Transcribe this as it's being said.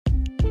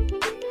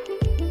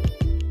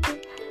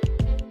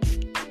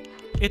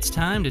It's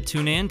time to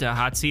tune in to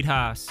Hot Seat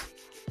Haas.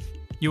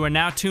 You are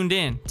now tuned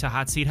in to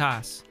Hot Seat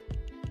Haas.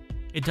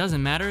 It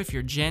doesn't matter if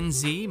you're Gen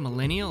Z,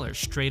 Millennial, or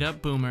straight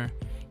up Boomer.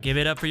 Give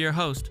it up for your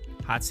host,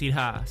 Hot Seat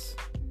Haas.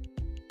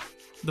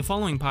 The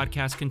following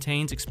podcast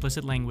contains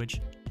explicit language.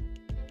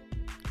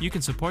 You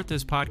can support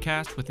this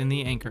podcast within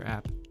the Anchor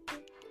app.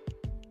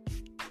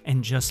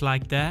 And just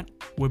like that,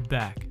 we're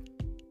back.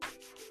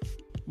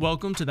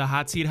 Welcome to the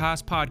Hot Seat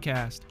Haas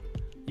podcast.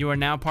 You are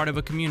now part of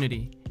a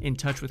community in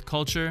touch with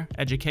culture,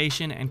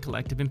 education, and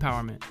collective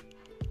empowerment.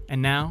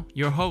 And now,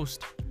 your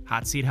host,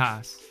 Hot Seat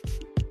Haas.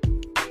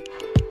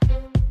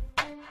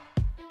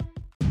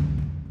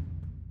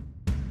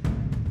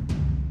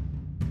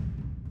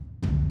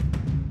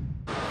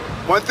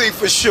 One thing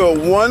for sure,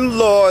 one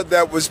law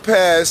that was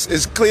passed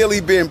is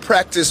clearly being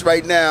practiced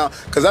right now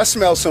because I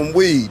smell some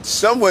weed.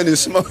 Someone is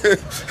smoking.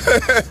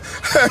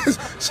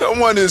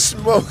 Someone is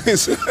smoking.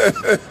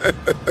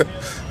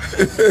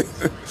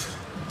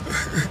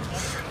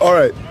 All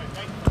right.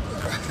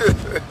 You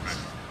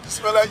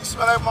smell that,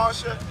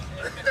 Marsha?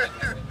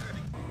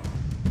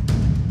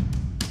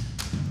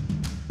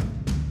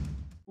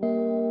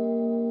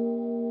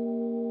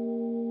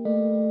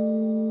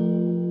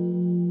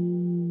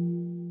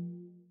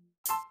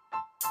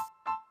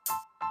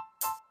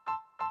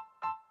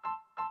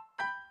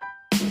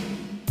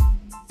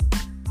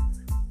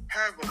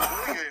 Have a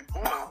lawyer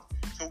involved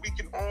so we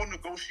can all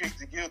negotiate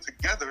the deal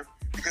together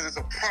because it's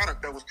a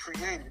product that was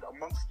created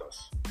amongst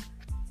us.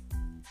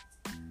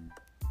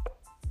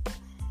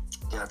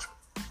 Gotcha.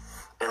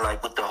 And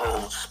like with the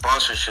whole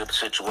sponsorship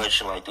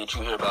situation, like did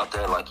you hear about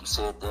that? Like you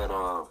said that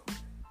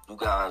you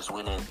guys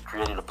went and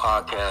created a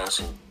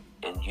podcast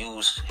and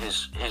used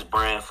his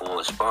brand for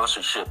a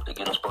sponsorship to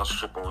get a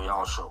sponsorship on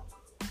y'all show.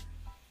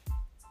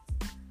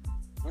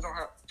 We don't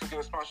have to get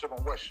a sponsorship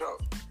on what show?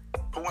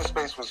 Pooh and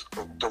Space was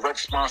a direct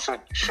sponsor.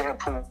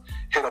 Shampoo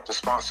hit up the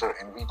sponsor,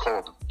 and we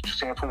called him.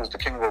 Shampoo is the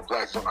king of all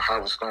blacks on the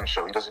Howard Stern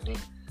show. He doesn't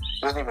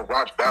even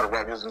watch battle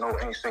rap. He doesn't know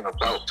anything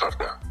about Tough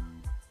Guy.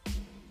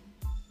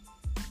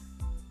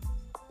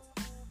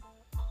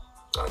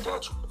 I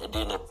got you. And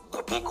then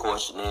the big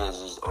question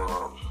is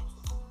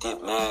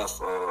did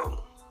Math,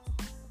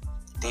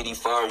 did he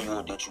fire you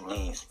or did you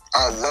leave?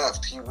 I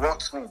left. He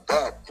wants me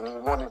back, and he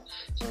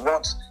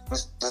wants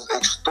this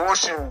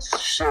extortion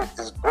shit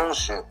is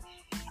bullshit.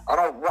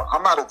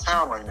 I'm out of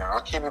town right now.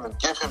 I can't even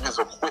give him his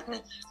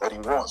equipment that he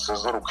wants,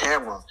 his little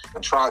camera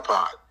and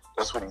tripod.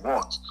 That's what he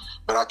wants.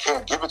 But I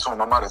can't give it to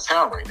him. I'm out of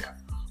town right now.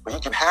 But he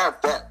can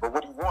have that. But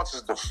what he wants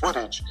is the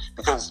footage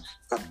because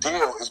the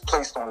deal is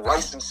placed on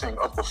licensing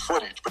of the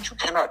footage. But you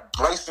cannot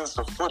license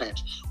the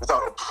footage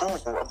without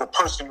approval of the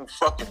person you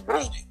fucking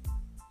rated.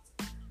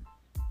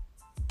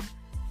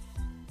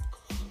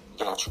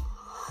 Got you.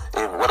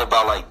 And what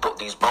about like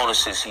these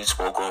bonuses he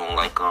spoke on?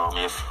 Like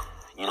if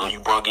you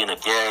brought in a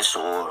guest,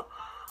 or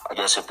I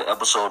guess if the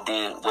episode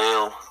did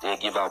well, they'll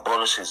give out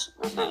bonuses.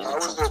 How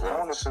is there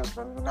bonuses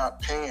when you're not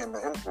paying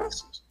the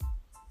invoices?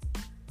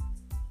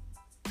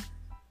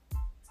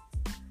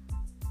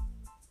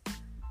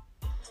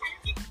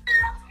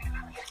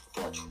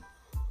 Got you.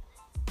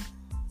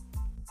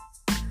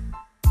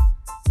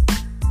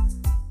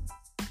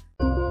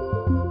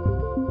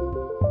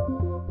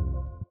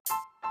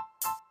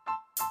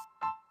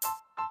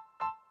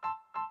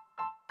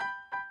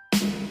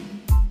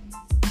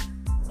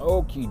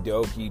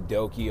 Okie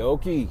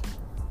dokie.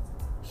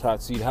 It's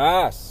Hot Seat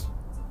Haas.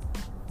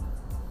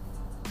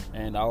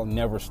 And I'll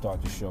never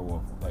start the show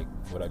off like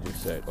what I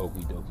just said.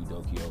 Okie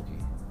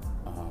dokie.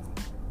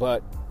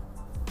 But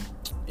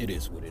it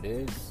is what it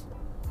is.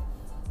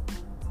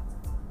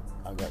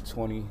 I've got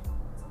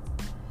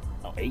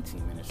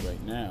 18 minutes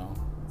right now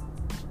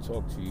to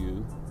talk to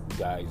you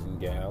guys and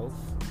gals.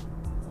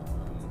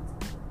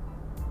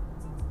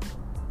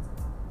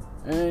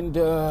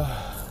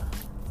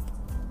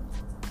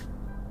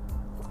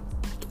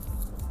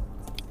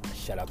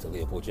 Shout out to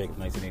Leopold Jacobs,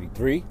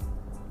 1983.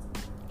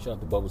 Shout out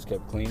to Bubbles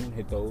Kept Clean.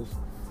 Hit those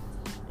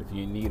if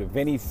you're in need of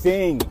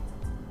anything.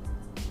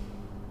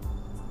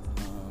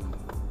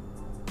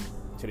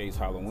 Today's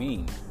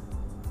Halloween,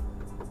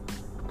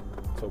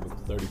 October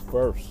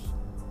 31st.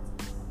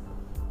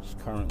 It's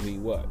currently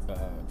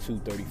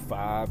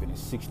 2:35 and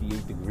it's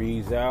 68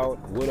 degrees out.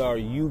 What are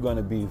you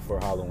gonna be for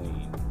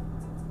Halloween?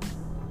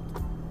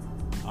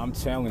 I'm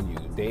telling you,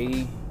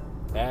 they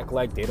act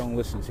like they don't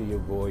listen to your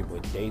boy,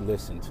 but they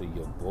listen to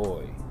your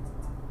boy.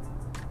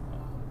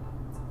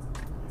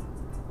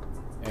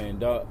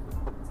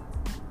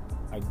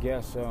 I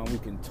guess we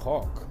can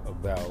talk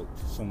about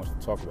so much to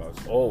talk about.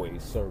 It's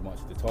always so much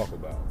to talk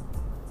about.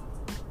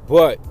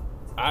 But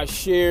I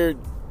shared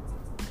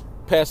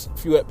past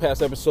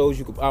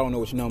episodes. I don't know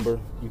which number.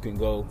 You can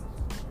go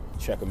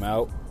check them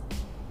out.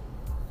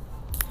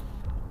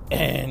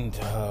 And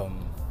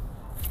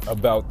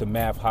about the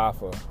Math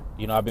Hoffa.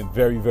 I've been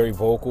very, very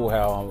vocal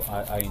how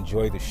I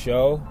enjoy the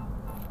show.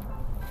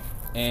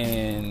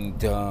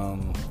 And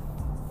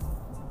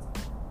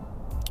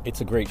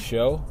it's a great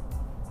show.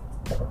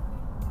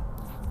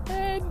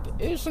 And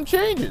there's some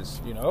changes,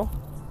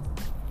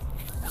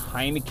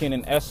 Heineken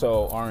and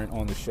Esso aren't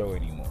on the show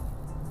anymore.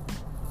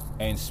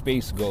 And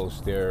Space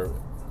Ghost, their,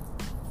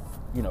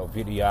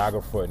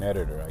 videographer and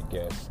editor, I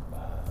guess.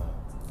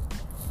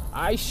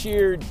 I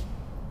shared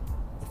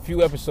a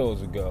few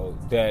episodes ago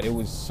that it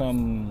was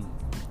some,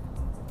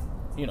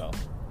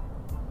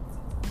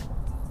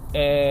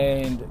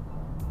 and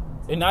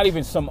not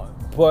even some,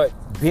 but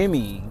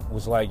Bimmy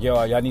was like,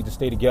 yo, y'all need to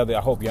stay together.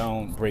 I hope y'all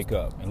don't break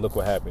up. And look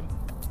what happened.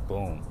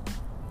 Boom.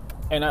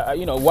 And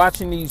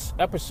watching these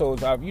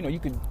episodes, you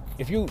could,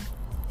 if you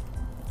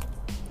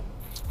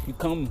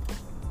become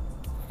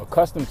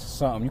accustomed to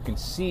something, you can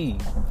see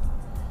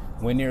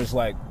when there's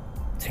like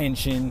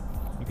tension.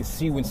 You can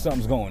see when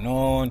something's going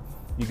on.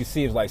 You can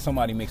see if like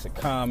somebody makes a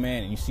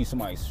comment and you see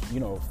somebody's,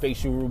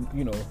 facial,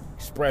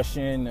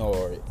 expression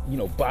or,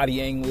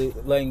 body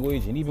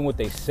language, and even what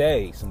they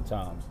say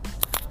sometimes,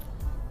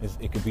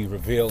 it could be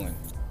revealing.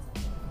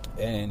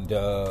 And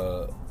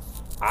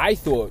I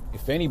thought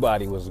if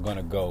anybody was going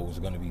to go, it was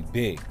going to be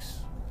Biggs.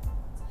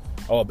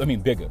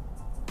 Bigger.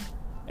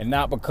 And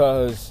not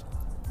because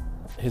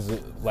his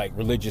like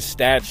religious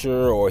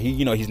stature or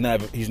he's not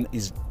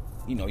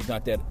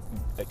that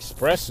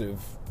expressive.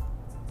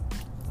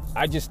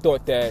 I just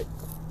thought that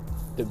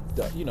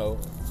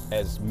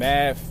as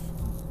Math,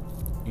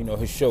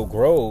 his show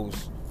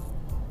grows,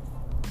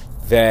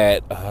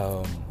 that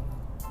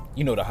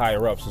the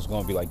higher ups is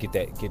going to be like, get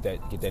that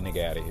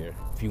nigga out of here.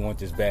 If you want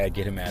this bad,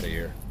 get him out of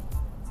here.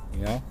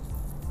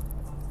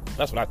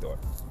 That's what I thought.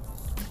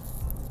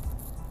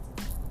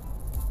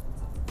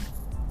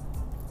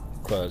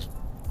 Because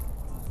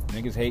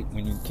niggas hate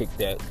when you kick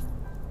that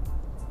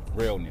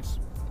realness.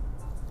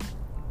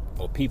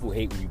 Or people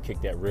hate when you kick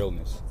that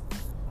realness.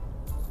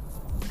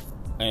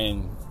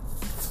 And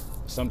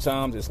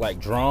sometimes it's like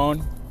drawn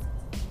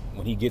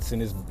when he gets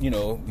in his,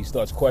 he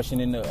starts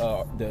questioning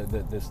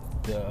the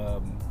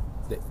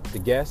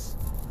guests.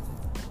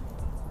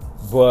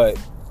 But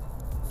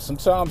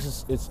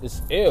sometimes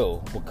it's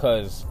ill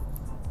because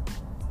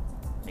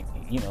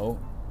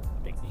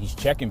he's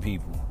checking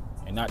people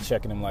and not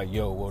checking them like,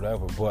 yo,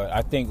 whatever. But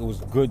I think it was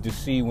good to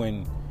see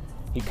when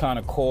he kind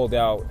of called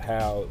out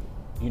how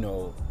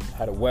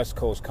the West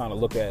Coast kind of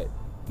look at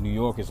New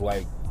York as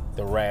like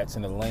the rats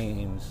and the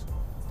lames,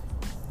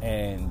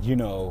 and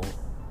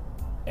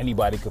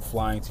anybody could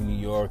fly into New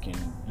York and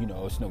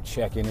it's no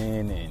checking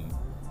in,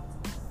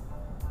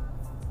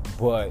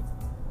 but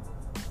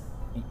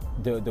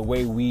the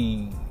way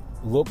we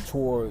look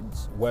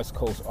towards West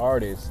Coast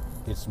artists,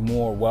 it's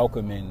more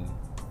welcoming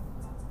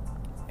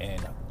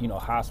and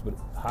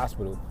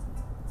hospital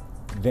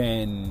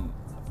than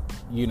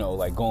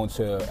like going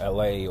to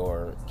LA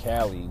or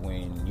Cali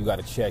when you got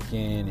to check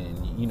in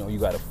and you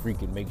got to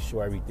freaking make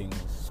sure everything's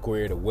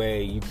squared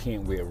away. You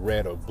can't wear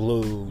red or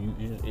blue.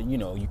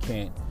 You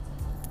can't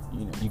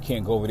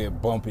go over there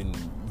bumping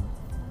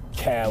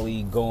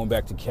Cali, going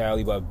back to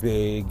Cali by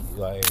Big.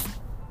 Like,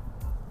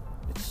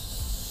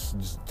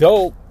 it's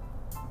dope,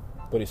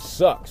 but it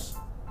sucks.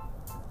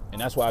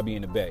 And that's why I be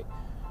in the Bay.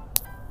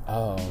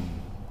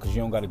 Because you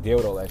don't got to deal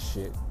with all that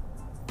shit.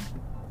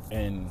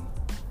 And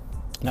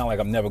not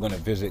like I'm never going to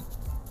visit,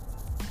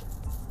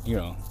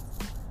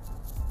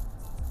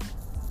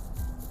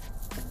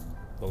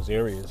 those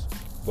areas.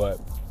 But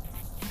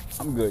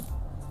I'm good.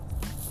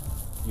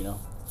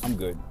 I'm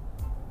good.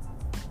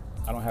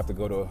 I don't have to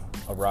go to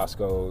a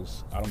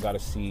Roscoe's. I don't got to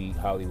see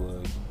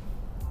Hollywood,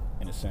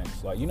 in a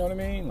sense. Like, you know what I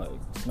mean? Like,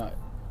 it's not,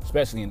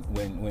 especially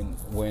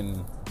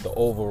when the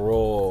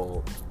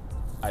overall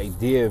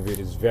idea of it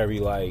is very,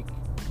 like,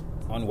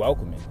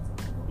 unwelcoming.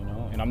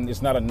 And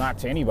it's not a knock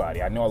to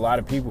anybody. I know a lot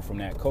of people from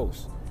that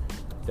coast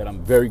that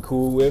I'm very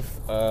cool with.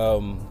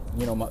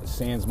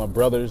 Sans my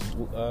brother's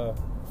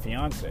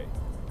fiance.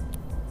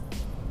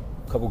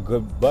 A couple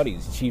good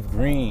buddies. Chief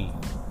Green,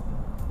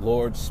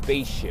 Lord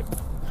Spaceship.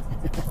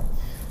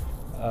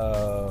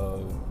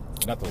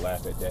 Not to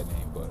laugh at that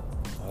name, but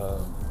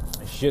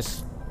it's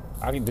just,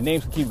 the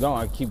names can keep going.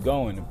 I keep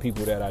going. The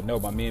people that I know,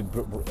 my man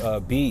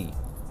B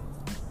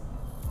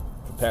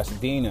from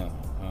Pasadena.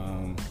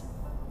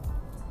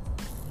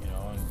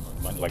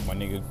 Like my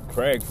nigga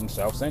Craig from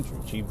South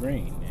Central, Chief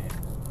Green. And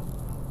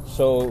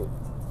so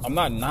I'm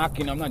not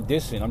knocking, I'm not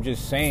dissing. I'm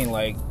just saying,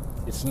 like,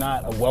 it's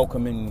not a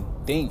welcoming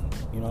thing.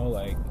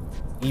 Like,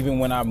 even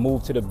when I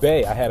moved to the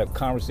Bay, I had a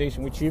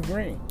conversation with Chief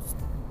Green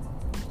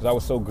because I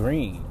was so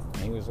green.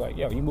 And he was like,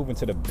 yo, you moving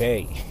to the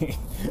Bay.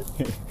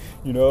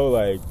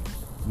 Like,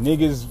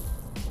 niggas,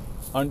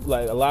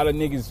 like, a lot of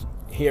niggas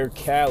hear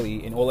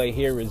Cali and all they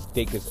hear is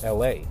Dacus,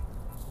 LA.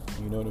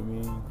 You know what I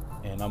mean?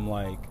 And I'm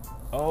like,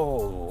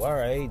 oh, all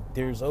right,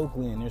 there's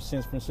Oakland, there's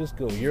San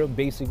Francisco. You're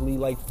basically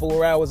like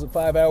 4 hours or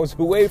 5 hours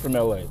away from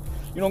LA.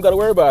 You don't got to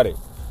worry about it.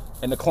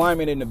 And the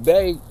climate in the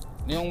Bay,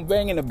 they don't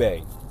bang in the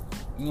Bay.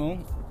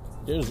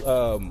 It's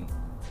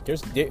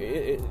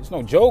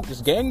no joke,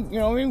 it's gang, you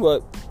know what I mean?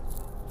 But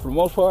for the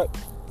most part,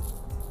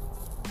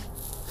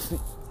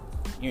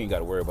 you ain't got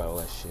to worry about all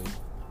that shit.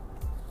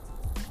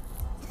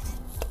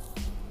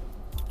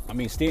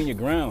 Stand your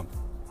ground.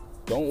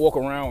 Don't walk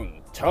around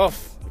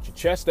tough with your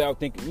chest out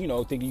thinking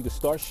you can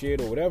start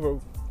shit or whatever.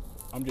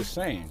 I'm just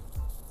saying.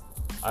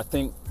 I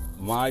think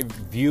my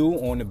view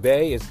on the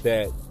Bay is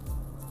that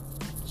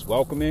it's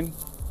welcoming.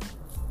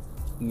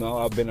 You know,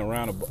 I've been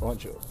around a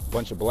bunch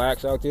of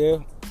blacks out there,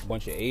 a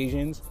bunch of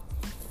Asians,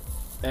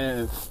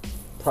 and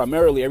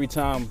primarily every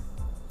time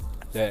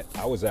that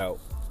I was out,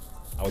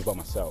 I was by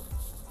myself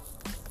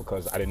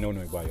because I didn't know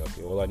anybody out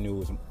there. All I knew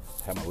was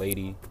had my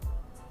lady,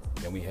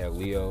 then we had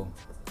Leo,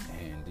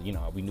 and you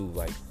know, we knew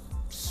like,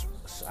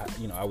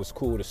 you know, I was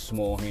cool with a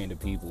small hand of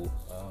people,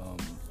 a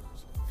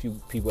few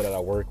people that I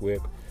work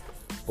with,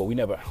 but we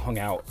never hung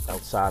out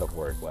outside of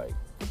work. Like,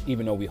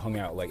 even though we hung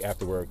out like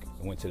after work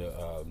and went to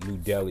the New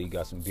Delhi,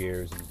 got some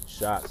beers and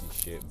shots and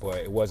shit, but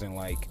it wasn't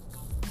like,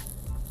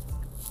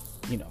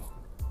 you know,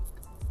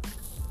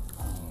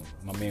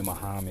 my man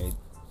Muhammad,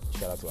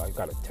 shout out to, I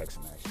got to text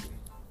him actually.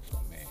 It's my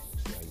man,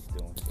 see how he's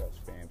doing, see how his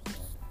family's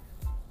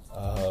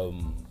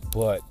doing.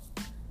 But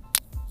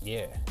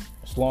yeah,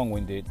 it's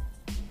long-winded.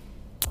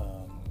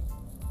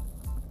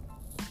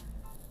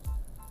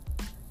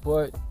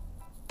 But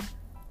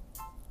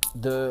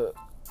the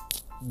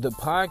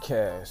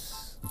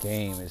podcast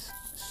game is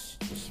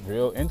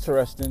real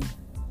interesting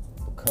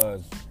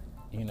because,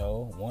 you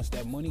know, once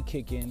that money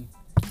kick in,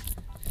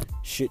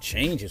 shit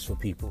changes for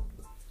people,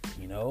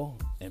 you know,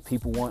 and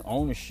people want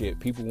ownership,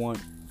 people want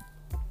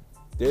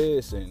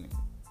this, and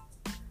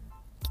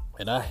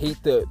I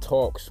hate the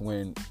talks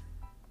when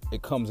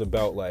it comes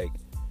about like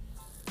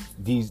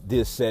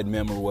this said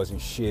member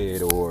wasn't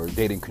shit or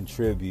they didn't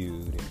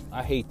contribute, and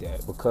I hate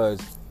that because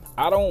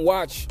I don't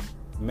watch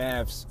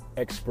Mav's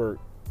expert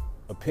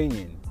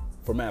opinion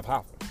for Mav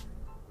Hoffa,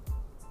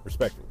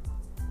 respectfully.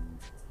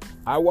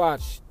 I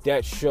watch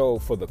that show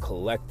for the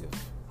collective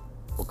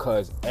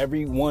because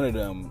every one of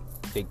them,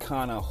 they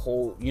kind of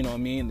hold, you know what I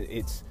mean?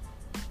 It's,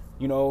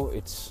 you know,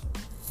 it's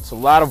a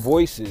lot of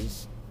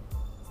voices,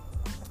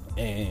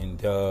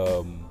 and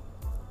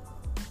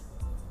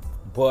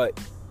but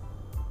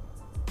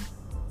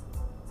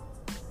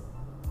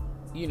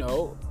you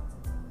know,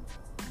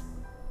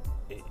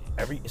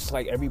 it's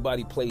like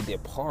everybody played their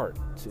part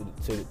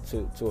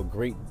to a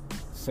great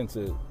sense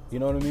of, you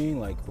know what I mean?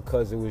 Like,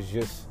 because it was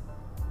just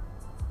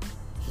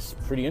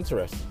pretty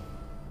interesting.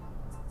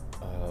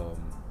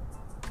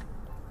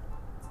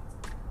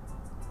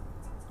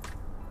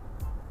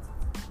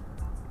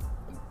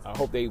 I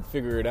hope they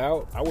figure it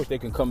out. I wish they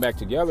can come back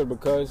together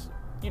because,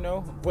 you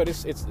know, but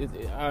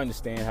I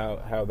understand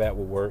how that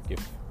will work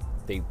if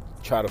they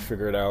try to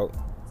figure it out,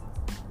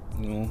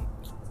 you know.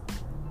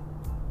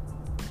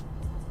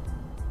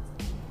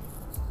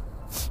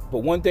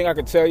 But one thing I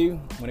can tell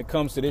you, when it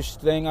comes to this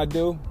thing I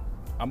do,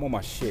 I'm on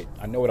my shit.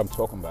 I know what I'm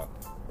talking about.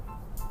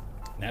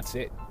 And that's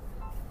it.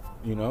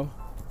 You know?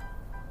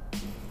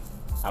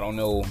 I don't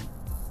know,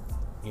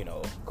 you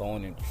know,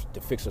 going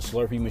to fix a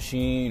Slurpee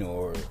machine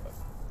or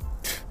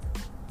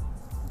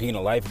being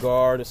a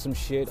lifeguard or some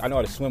shit. I know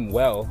how to swim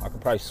well. I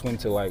could probably swim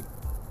to like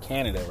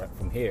Canada right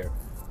from here.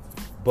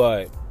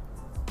 But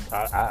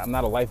I'm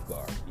not a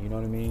lifeguard. You know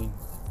what I mean?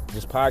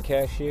 This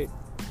podcast shit,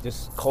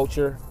 this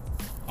culture,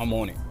 I'm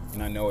on it.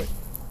 And I know it.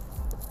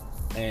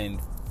 And,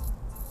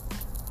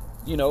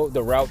 you know,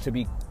 the route to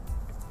be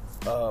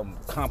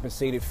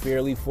compensated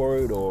fairly for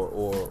it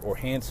or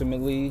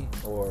handsomely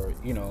or,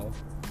 you know,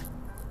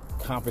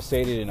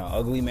 compensated in an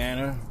ugly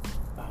manner,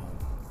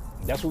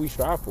 that's what we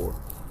strive for.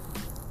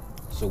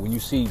 So when you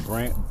see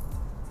brand,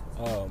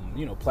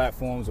 you know,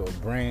 platforms or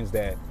brands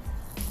that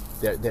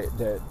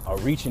are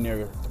reaching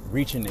it,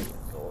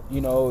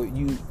 you know,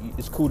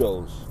 it's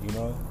kudos, you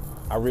know.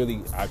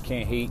 I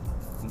can't hate.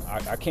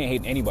 I can't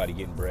hate anybody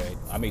getting bread.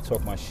 I may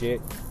talk my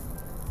shit,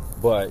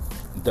 but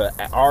the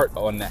art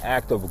on the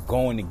act of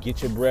going to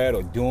get your bread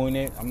or doing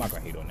it, I'm not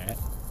gonna hate on that.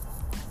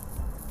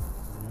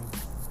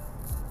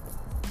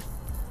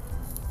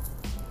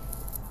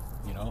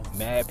 You know,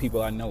 mad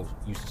people I know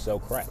used to sell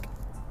crack.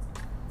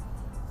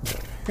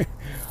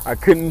 I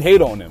couldn't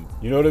hate on them.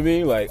 You know what I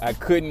mean? Like, I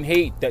couldn't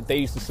hate that they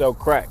used to sell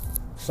crack.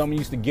 Some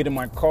used to get in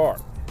my car.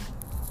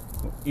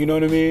 You know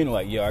what I mean?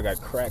 Like, yo, I got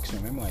cracks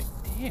in. I'm like,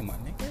 damn, my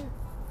nigga.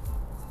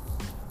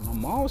 My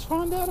mom's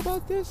found out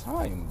about this?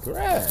 I am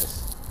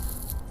grass.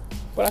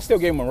 But I still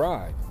gave him a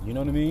ride. You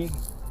know what I mean?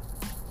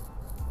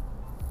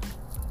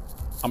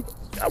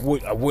 I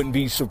wouldn't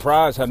be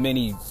surprised how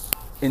many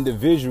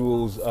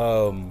individuals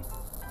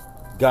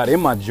got in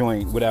my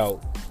joint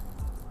without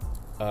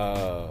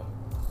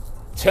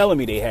telling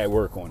me they had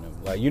work on them.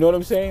 Like, you know what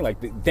I'm saying?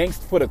 Like, thanks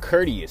for the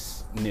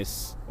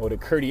courteousness or the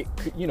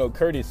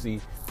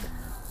courtesy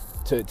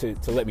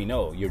to let me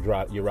know you're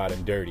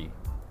riding dirty.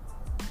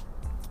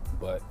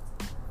 But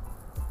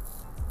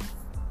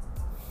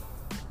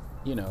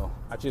you know,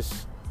 I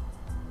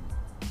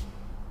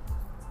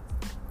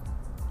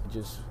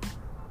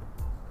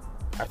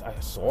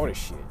saw this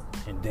shit,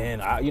 and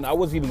then I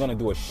wasn't even gonna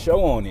do a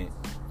show on it,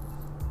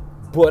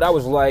 but I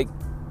was like,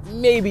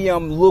 maybe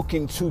I'm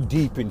looking too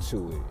deep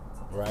into it,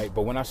 right?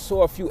 But when I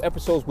saw a few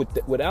episodes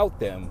without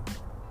them,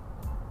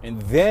 and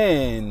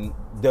then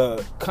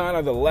the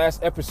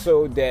last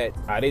episode that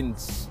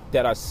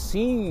I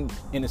seen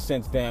in a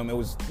sense, damn, it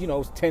was, you know,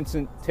 it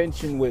was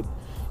tension with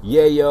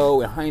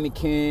Yayo and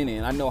Heineken,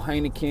 and I know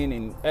Heineken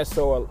and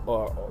Esso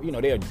are you know,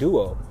 they're a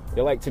duo.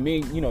 They're like, to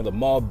me, you know, the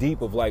Mobb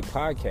Deep of like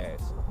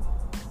podcasts.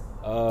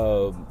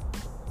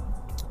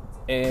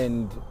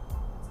 And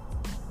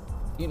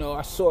you know,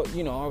 I saw,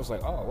 you know, I was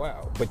like, oh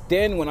wow. But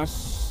then when I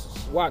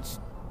watched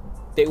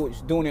they were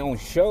doing their own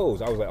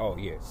shows, I was like, oh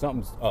yeah,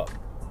 something's up.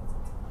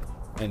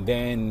 And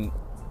then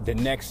the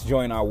next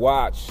joint I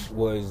watched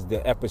was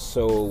the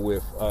episode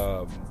with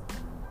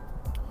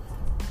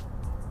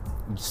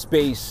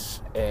Space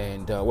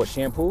and what,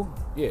 Shampoo?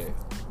 Yeah,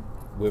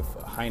 with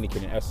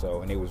Heineken and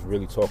Esso, and they was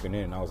really talking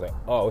in. And I was like,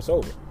 oh, it's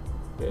over.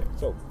 Yeah,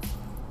 it's over.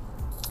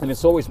 And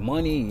it's always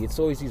money. It's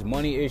always these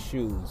money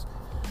issues.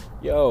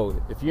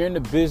 Yo, if you're in the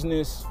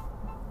business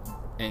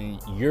and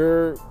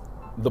you're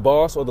the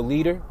boss or the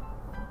leader,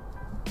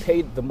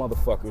 pay the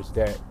motherfuckers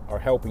that are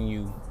helping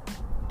you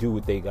do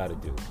what they got to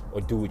do, or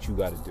do what you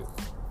got to do.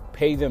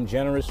 Pay them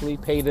generously.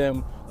 Pay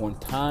them on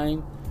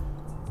time.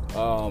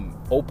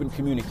 Open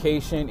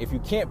communication. If you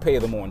can't pay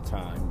them on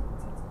time,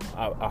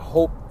 I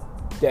hope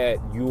that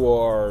you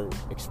are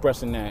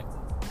expressing that,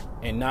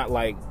 and not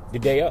like the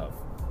day of.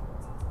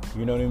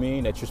 You know what I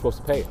mean? That you're supposed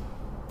to pay them.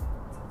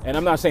 And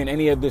I'm not saying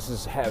any of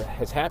this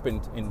has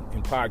happened in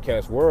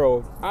podcast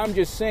world. I'm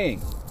just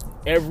saying,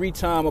 every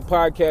time a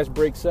podcast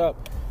breaks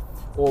up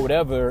or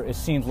whatever, it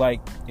seems like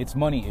it's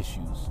money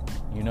issues,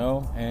 you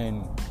know?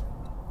 And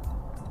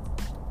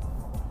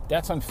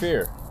that's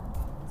unfair.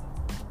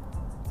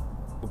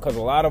 Because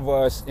a lot of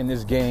us in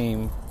this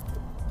game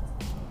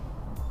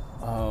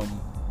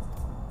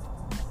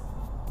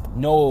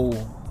know,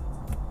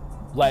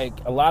 like,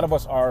 a lot of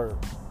us are,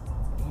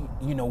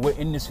 you know, we're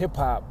in this hip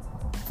hop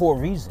for a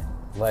reason.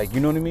 Like,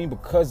 you know what I mean?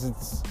 Because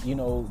it's, you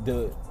know,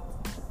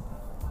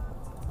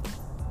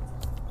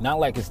 not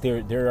like it's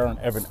there aren't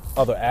ever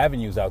other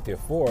avenues out there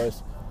for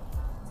us,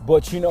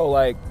 but, you know,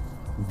 like,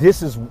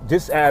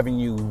 this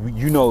avenue,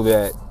 you know,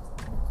 that,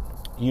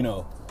 you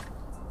know,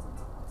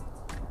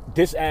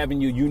 this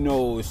avenue, you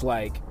know, it's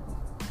like,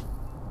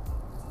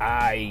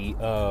 I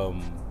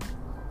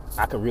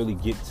could really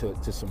get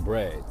to some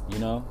bread, you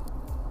know?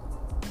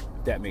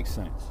 If that makes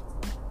sense.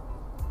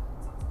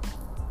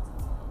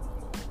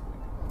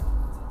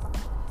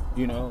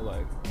 You know,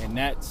 like, and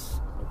that's,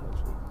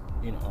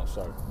 you know, oh,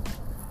 sorry.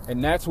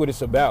 And that's what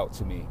it's about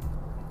to me.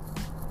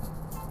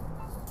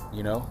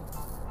 You know?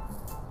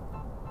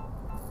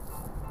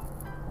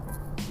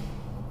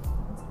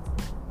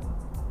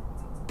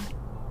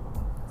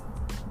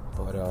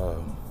 But,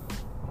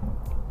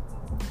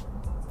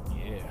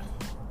 yeah.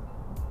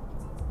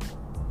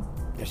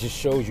 It just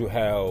shows you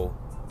how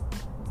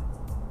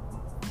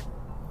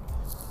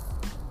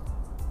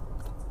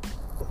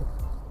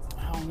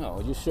I don't know,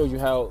 it just shows you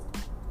how,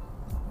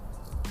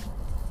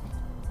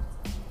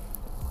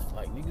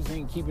 like, niggas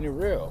ain't keeping it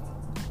real,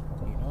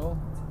 you know?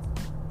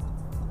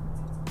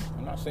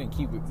 I'm not saying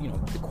keep it, you know,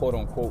 the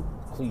quote-unquote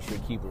cliche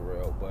keep it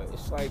real, but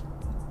it's like,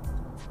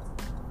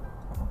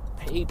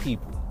 pay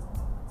people.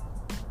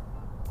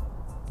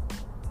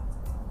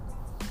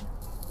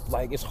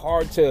 Like, it's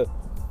hard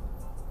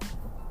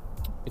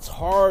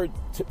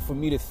for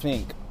me to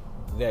think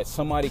that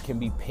somebody can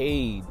be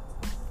paid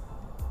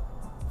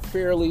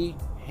fairly,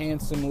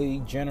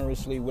 handsomely,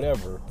 generously,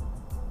 whatever,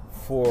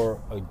 for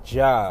a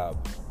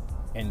job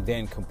and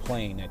then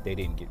complain that they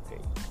didn't get paid.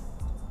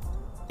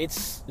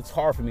 It's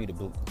hard for me to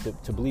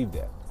believe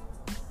that.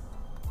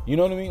 You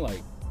know what I mean?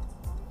 Like,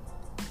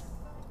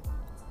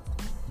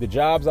 the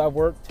jobs I've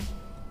worked,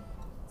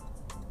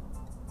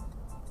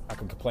 I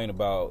can complain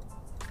about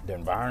the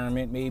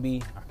environment,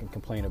 maybe. I can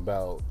complain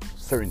about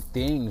certain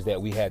things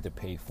that we had to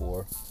pay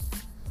for.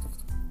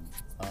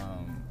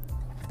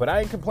 But I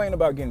ain't complaining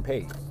about getting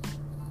paid.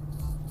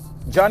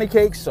 Johnny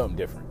Cake's something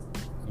different,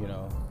 you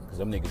know, because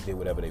them niggas did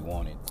whatever they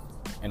wanted,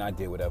 and I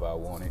did whatever I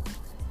wanted.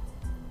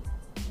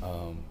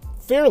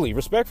 Fairly,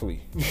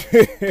 respectfully.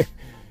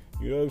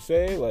 You know what I'm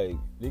saying? Like,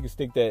 niggas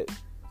think that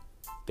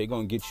they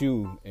gonna get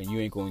you and you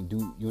ain't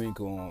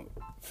gonna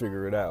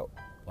figure it out.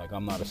 Like,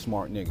 I'm not a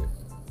smart nigga.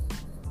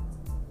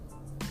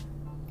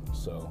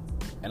 So,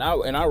 and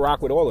I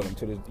rock with all of them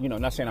to the, you know,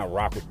 not saying I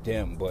rock with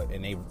them, but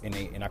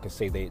and I can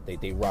say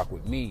they rock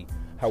with me.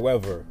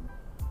 However,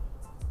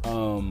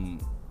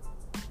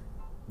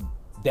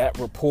 that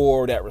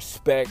rapport, that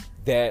respect,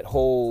 that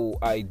whole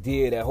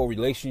idea, that whole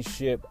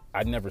relationship,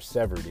 I never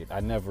severed it. I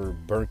never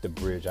burnt the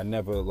bridge. I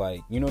never,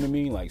 like, you know what I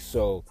mean? Like,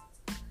 so,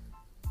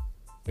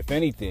 if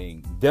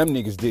anything, them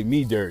niggas did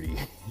me dirty.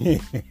 You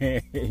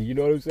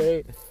know what I'm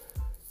saying?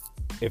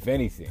 If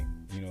anything,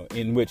 you know,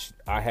 in which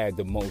I had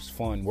the most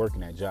fun working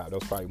that job.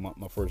 That was probably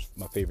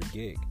my favorite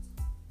gig.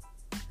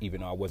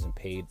 Even though I wasn't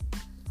paid,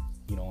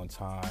 you know, on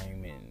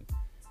time and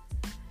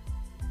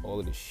all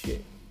of this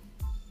shit.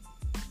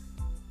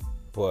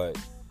 But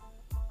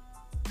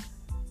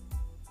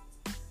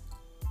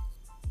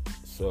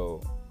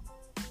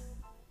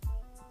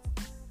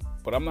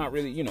I'm not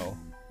really, you know,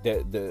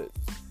 that the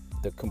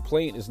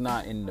complaint is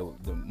not in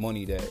the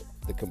money. That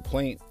the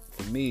complaint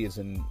for me is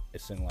in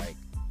like,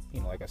 you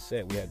know, like I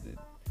said, we had to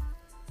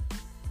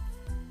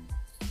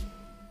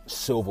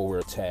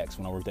silverware tax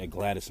when I worked at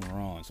Gladys and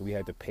Ron. So we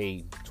had to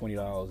pay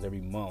 $20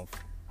 every month.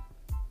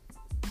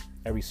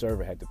 Every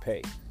server had to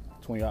pay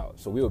 $20.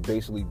 So we were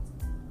basically,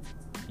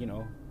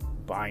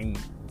 buying,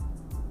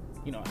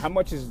 how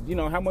much is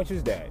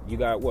that? You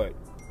got what?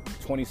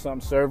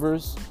 20-some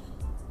servers,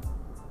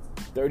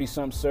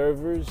 30-some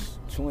servers,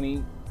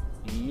 20,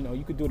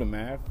 you could do the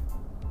math.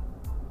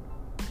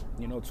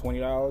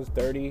 $20,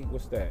 30,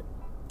 what's that?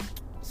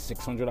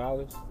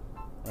 $600,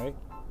 right?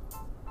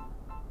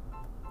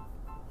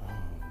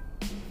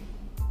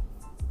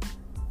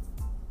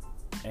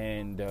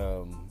 And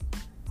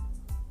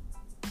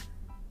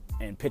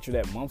picture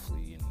that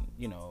monthly, and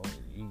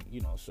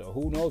so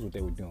who knows what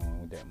they were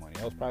doing with that money?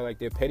 That was probably like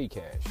their petty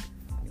cash.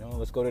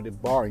 Let's go to the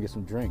bar and get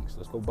some drinks.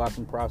 Let's go buy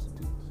some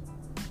prostitutes.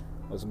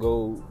 Let's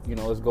go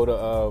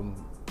to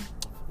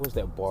what's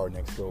that bar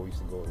next door we used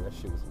to go to? That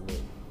shit was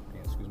lit.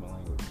 Man, excuse my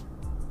language.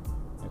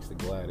 Next to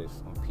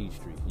Gladys on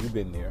Peachtree. You've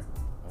been there.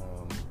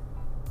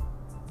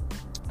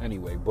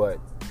 Anyway, but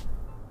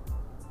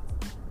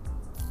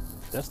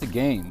that's the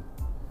game.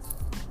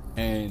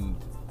 And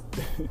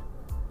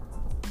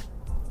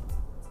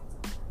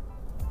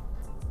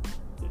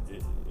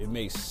it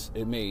may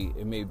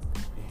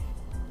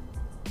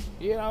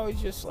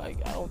it's just like,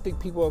 I don't think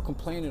people are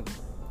complaining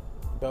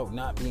about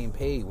not being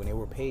paid when they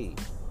were paid.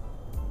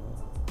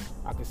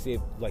 I can see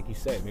it, like you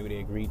said, maybe they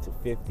agreed to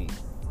 50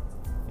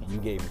 and you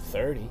gave them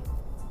 30.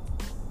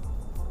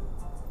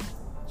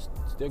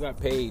 Still got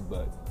paid,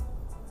 but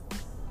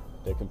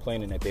they're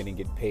complaining that they didn't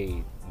get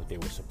paid what they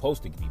were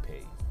supposed to be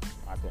paid.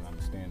 I can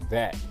understand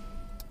that.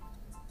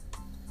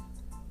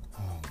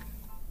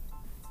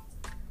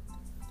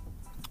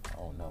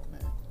 Oh no,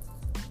 man.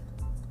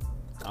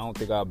 I don't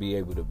think I'll be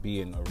able to be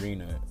in an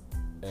arena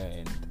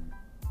and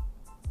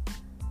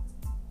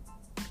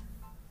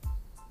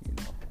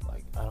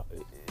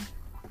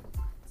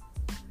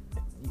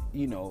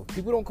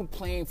people don't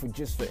complain for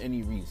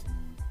any reason,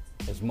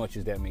 as much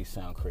as that may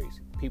sound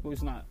crazy. People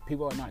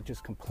are not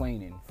just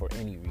complaining for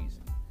any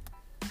reason.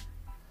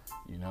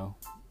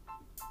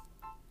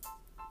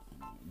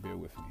 Bear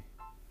with me.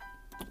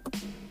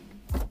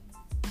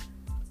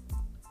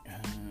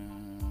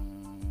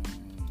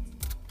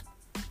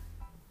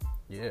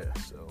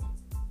 So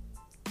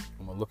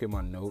I'm gonna look at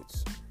my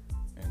notes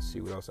and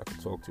see what else I can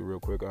talk to real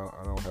quick. I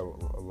don't have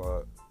a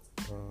lot.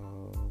 I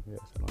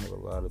don't have a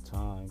lot of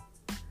time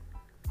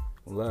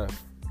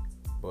left,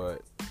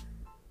 but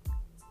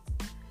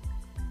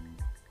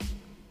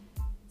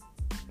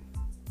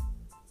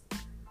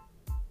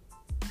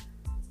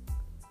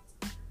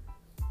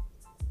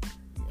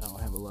I don't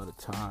have a lot of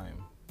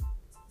time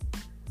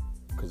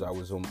because I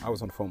was on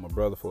the phone with my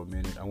brother for a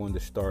minute. I wanted to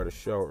start a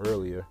show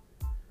earlier,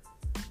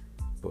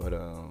 but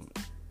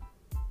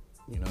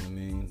you know what I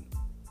mean?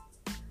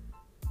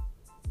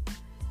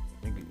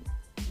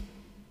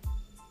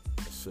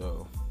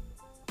 So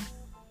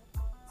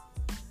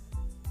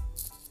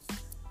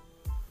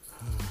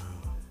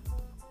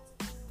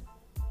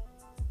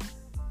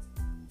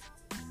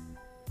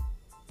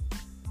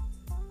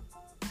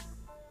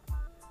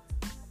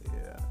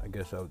I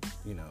guess I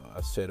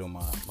said on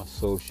my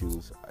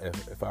socials,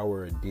 if I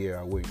were a deer,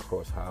 I wouldn't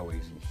cross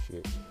highways and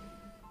shit.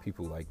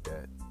 People like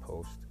that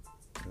post.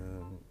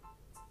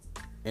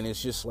 And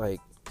it's just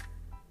like,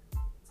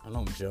 I know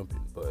I'm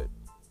jumping, but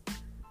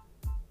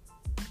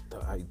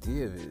the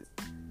idea of it,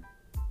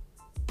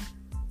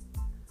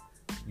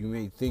 you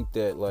may think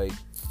that, like,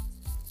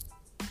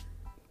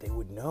 they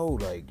would know,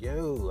 like,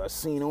 yo, I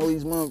seen all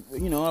these I was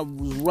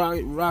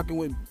rocking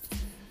with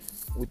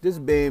this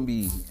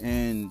Bambi,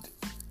 and,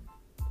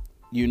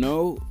 I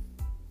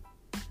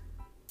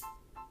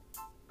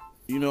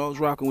was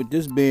rocking with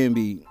this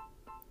Bambi,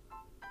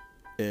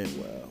 and,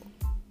 wow.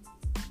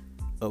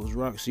 I was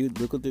rocking. See,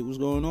 look at what's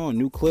going on.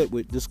 New clip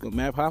with this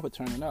Mav Hoffa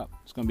turning up.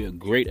 It's going to be a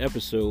great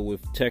episode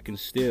with Tech and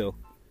Steel.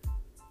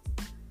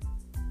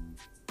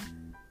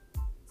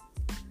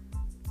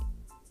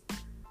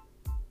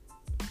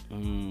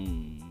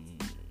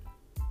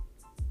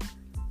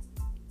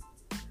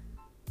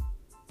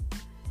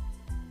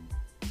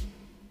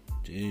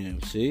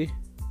 Damn, see?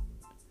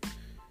 I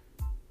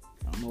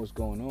don't know what's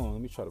going on.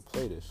 Let me try to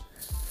play this.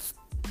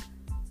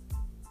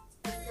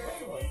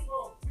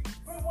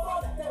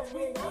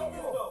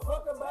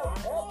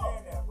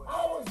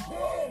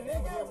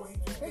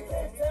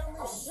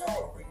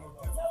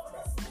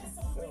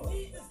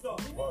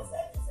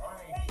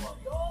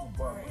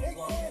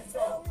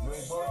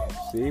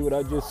 See what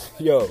I just,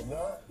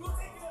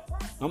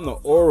 I'm the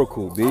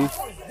Oracle, B.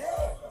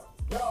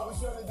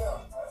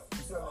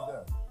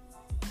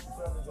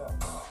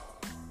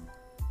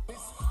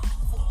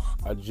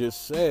 I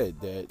just said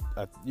that,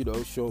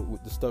 show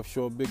with the stuff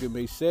Sean Bigger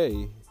may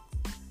say,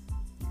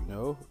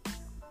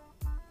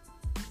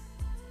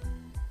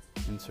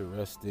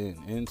 Interesting.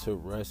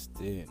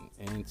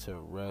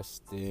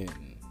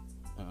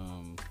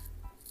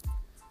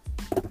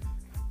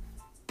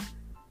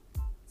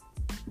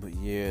 But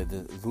yeah,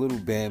 the little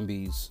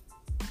Bambi's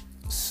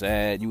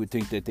sad. You would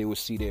think that they would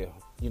see their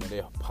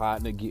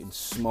partner getting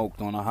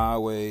smoked on the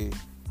highway.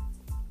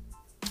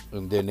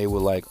 And then they were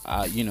like,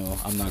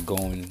 I'm not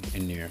going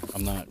in there.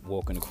 I'm not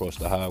walking across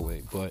the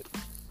highway. But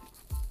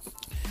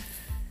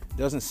it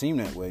doesn't seem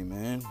that way,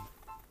 man.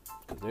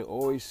 Because they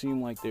always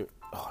seem like they're...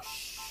 Oh,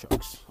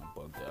 shucks. I'm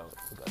bugged out.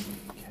 I got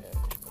cash.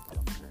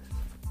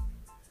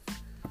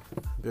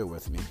 Bear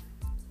with me.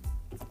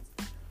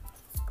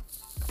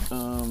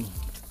 I'm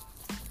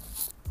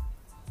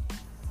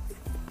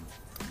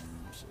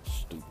so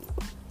stupid.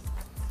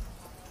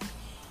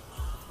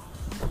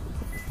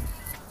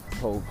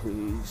 Hold,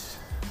 please.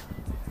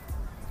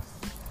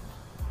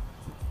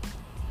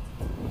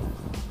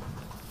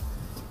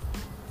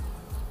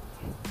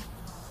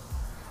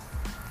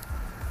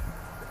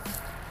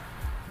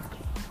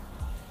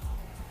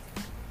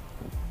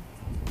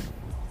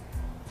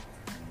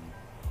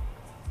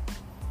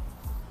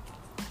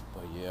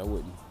 I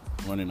wouldn't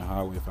run in the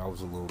highway if I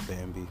was a little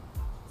Bambi.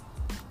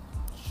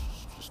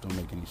 Just don't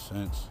make any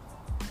sense.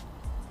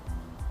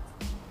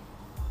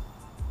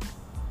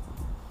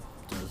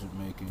 Doesn't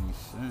make any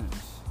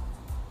sense.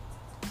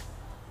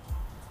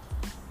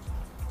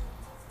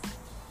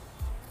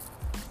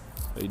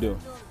 How you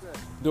doing?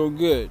 Doing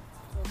good.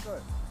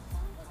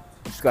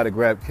 Just gotta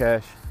grab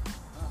cash.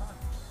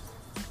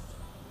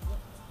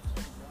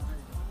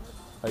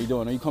 How you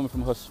doing? Are you coming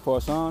from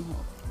Hassan?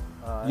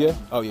 Yeah?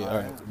 Oh, yeah. All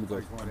right. Let me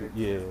go.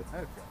 Yeah.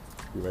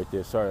 You're right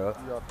there. Sorry.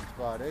 You're up in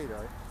spot 8, are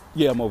you?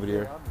 Yeah, I'm over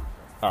there.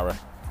 All right.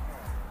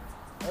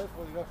 That's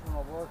when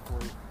I work for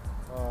you.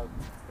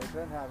 They've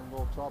been having a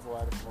little trouble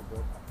at it a little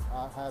bit.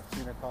 I have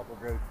seen a couple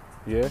people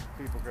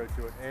go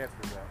to it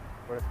after that.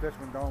 But if this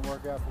one don't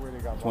work out for you,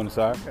 they got one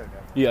side.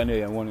 Yeah, I know.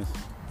 Yeah, one is.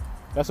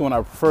 That's the one I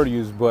prefer to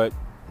use, but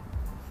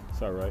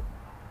it's all right.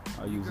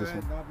 I'll use this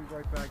one. I'll be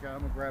right back out.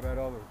 I'm gonna grab that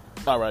other.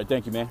 All right.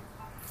 Thank you, man.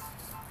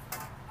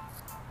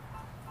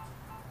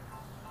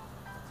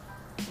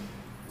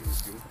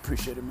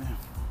 Appreciate it, man.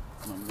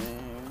 My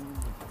man.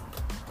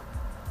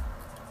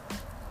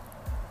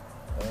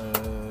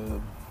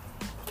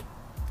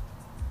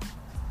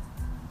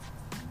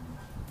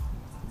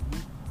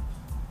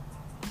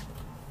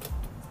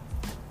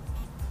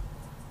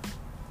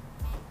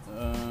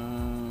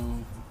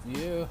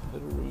 Yeah,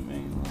 it'll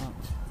remain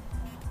locked.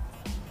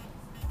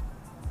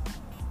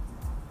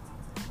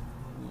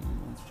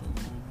 Let's check it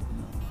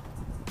out.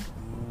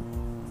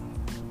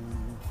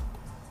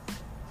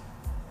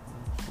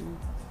 Let's see.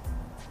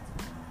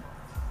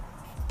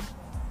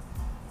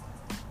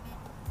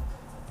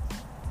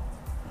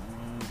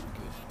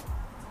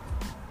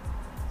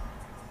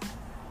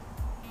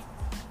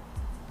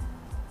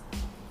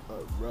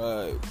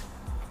 Right.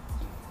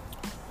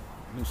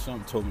 Then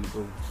something told me to go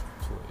to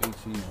an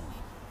ATM.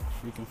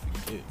 Freaking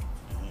forget,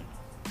 man.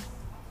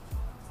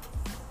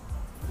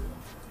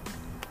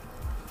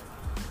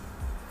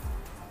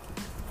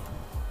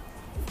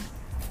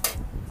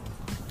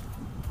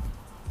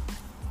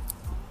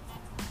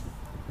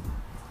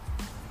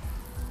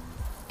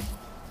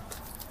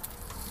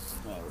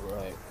 All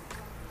right.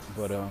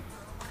 But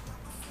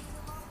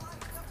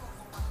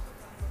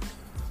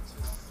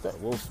that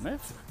Will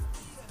Smith?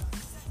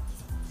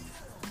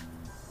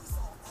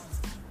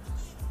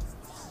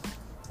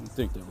 I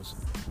think that was.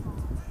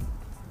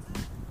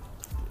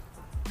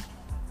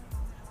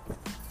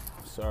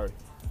 Sorry,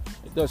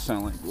 it does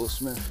sound like Will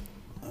Smith.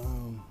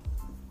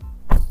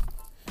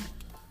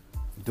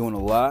 Doing a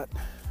lot,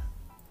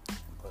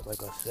 but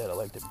like I said, I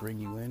like to bring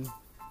you in so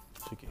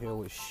you can hear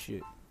what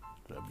shit.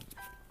 I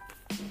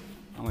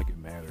don't think it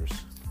matters.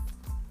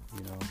 I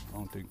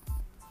don't think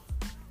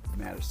it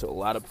matters to a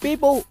lot of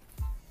people,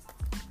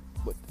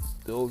 but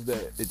those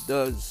that it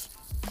does,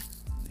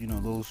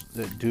 those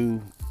that do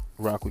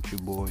rock with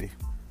your boy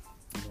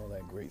and all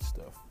that great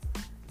stuff,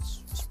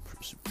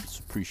 it's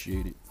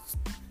appreciated.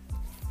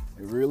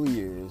 It really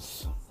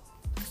is.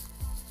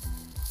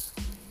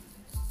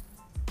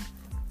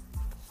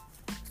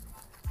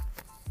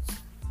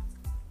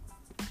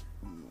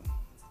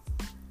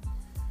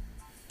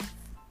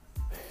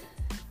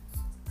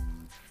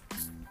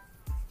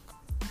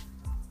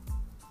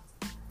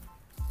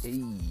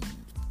 Hey,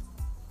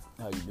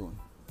 how you doing?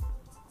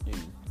 Hey,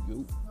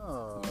 you?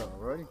 Oh,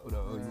 ready? What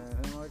up?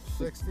 Like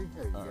 60?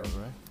 There you all go.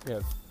 Right.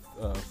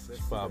 Yeah,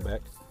 5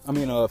 back.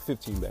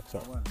 15 back,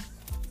 sorry.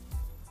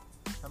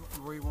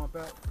 Where you want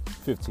back?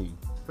 15.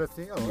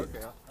 15? Oh, Yeah. okay.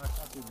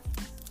 I'll do it.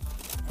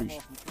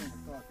 Appreciate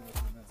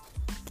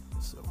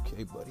It's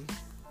okay, buddy.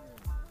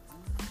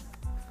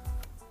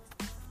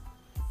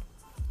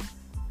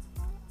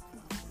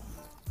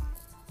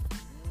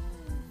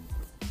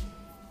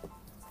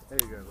 There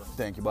you go, bro.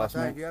 Thank you, boss,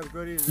 man. Thank you. Have a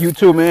good evening. You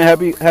too,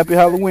 man. Happy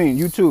Halloween.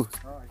 You too.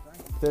 All right,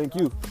 thank you. Thank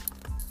you.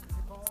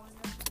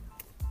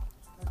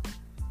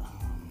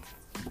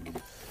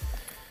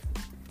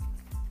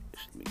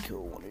 Let me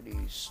kill one of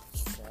these.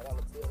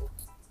 $5 bill.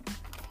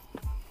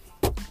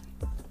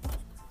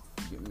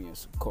 Give me a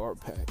card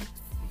pack.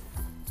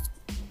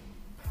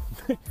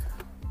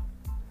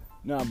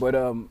 Nah, but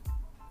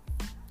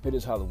it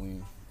is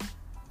Halloween,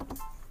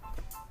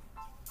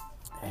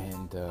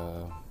 and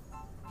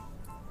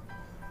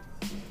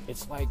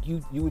it's like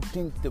you would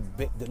think the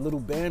little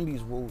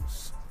Bambis will,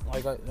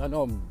 like I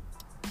know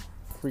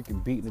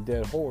freaking beating a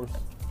dead horse.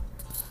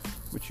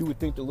 But you would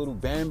think the little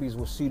Bambis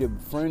would see their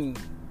friend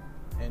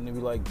and they'd be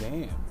like,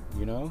 damn,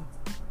 you know?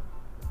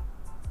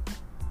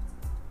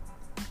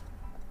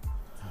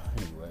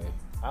 Anyway,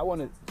 I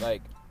wanted,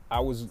 like,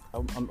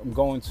 I'm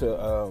going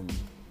to,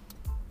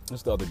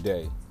 this the other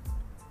day.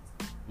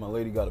 My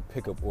lady got a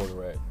pickup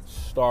order at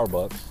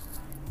Starbucks.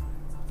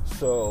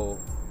 So,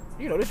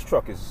 you know, this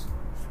truck is,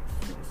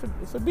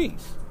 it's a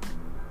beast.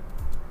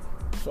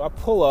 So I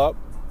pull up,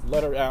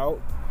 let her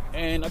out,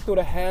 and I throw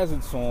the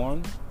hazards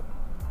on.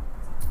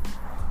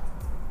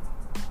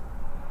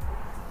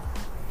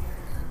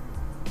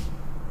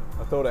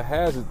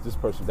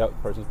 That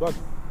person's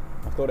bugging.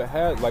 I throw the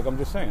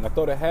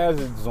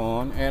hazards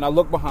on, and I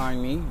look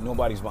behind me.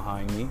 Nobody's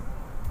behind me.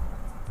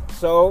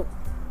 So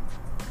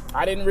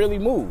I didn't really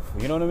move,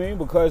 you know what I mean?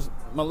 Because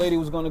my lady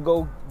was gonna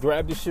go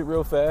grab this shit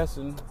real fast,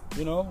 and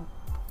you know,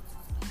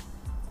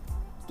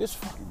 this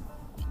fucking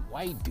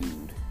white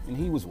dude, and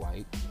he was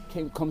white,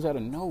 comes out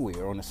of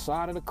nowhere on the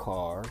side of the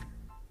car,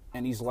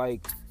 and he's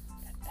like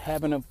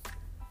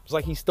it's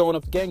like he's throwing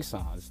up gang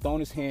signs, throwing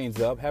his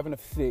hands up, having a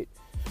fit.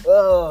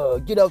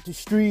 Get out the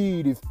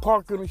street, it's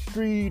park on the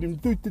street, and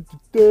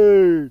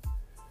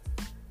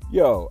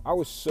yo, I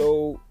was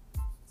so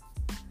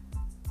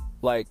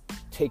like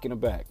taken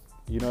aback.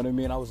 You know what I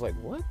mean? I was like,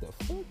 what the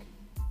fuck?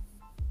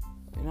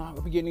 You know, I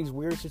be getting these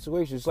weird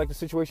situations. It's like the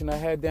situation I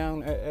had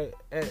down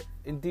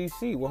in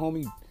DC where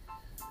homie,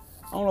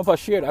 I don't know if I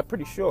shared it, I'm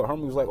pretty sure.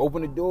 Homie was like,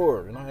 open the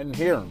door, and I didn't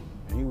hear him.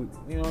 And he was,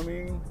 you know what I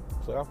mean?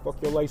 So I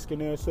fuck your light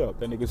skin ass up.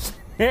 That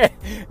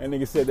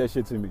nigga said that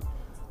shit to me.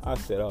 I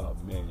said, oh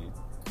man,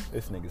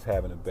 this nigga's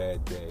having a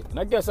bad day. And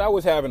I guess I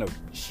was having a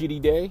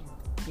shitty day.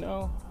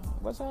 No,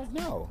 was I?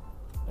 No.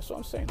 That's what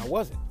I'm saying. I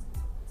wasn't.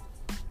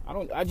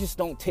 I just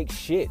don't take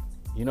shit.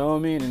 You know what I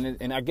mean?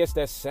 And I guess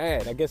that's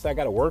sad. I guess I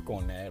got to work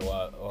on that,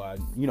 or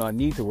I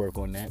need to work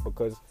on that,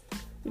 because,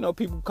 you know,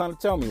 people kind of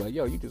tell me like,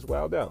 yo, you just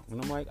wilded out.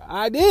 And I'm like,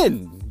 I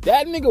didn't.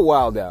 That nigga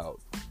wilded out.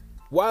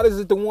 Why is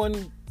it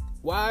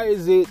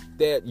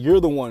that you're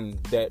the one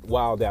that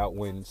wilded out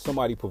when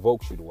somebody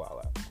provokes you to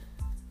wild out?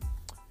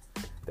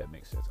 That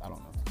makes sense. I don't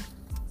know.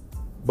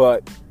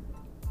 But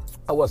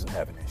I wasn't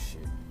having that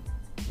shit.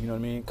 You know what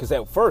I mean? Because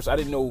at first I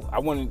didn't know. I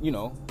wanted, you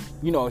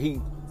know, he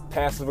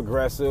passive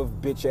aggressive,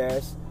 bitch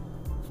ass.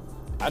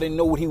 I didn't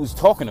know what he was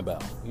talking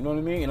about. You know what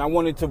I mean? And I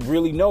wanted to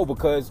really know,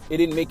 because it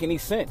didn't make any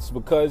sense.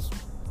 Because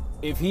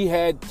if he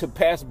had to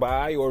pass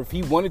by, or if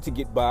he wanted to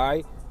get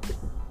by,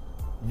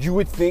 you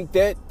would think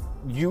that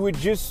you would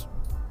just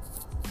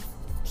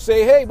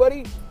say, hey,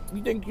 buddy,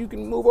 you think you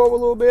can move over a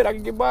little bit? I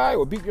can get by,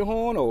 or beep your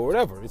horn, or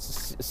whatever.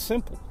 It's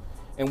simple.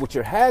 And with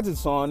your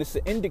hazards on, it's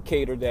an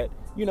indicator that,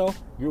 you know,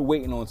 you're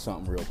waiting on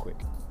something real quick.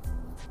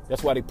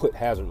 That's why they put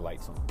hazard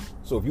lights on.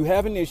 So if you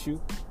have an issue,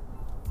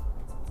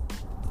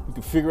 you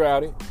can figure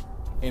out it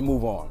and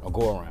move on or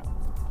go around.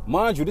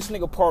 Mind you, this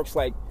nigga parks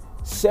like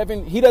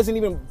 7. He doesn't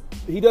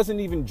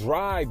even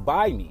drive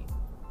by me.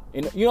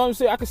 And you know what I'm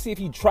saying? I could see if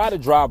he tried to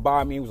drive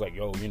by me, he was like,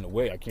 yo, you're in the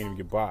way, I can't even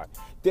get by.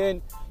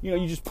 Then, you know,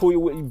 you just pull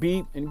your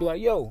beep and be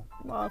like, yo,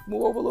 come on,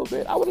 move over a little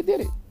bit. I would have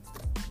did it.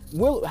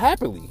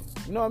 Happily.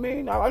 You know what I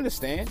mean? I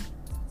understand.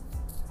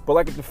 But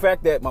like the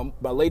fact that my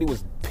lady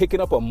was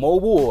picking up a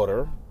mobile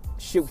order,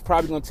 shit was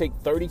probably going to take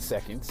 30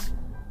 seconds,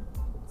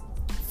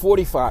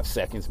 45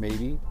 seconds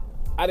maybe.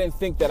 I didn't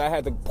think that I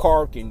had to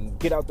park and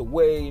get out the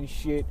way and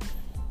shit,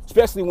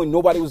 especially when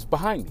nobody was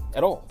behind me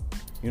at all.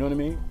 You know what I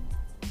mean?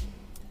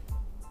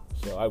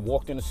 So I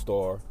walked in the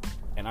store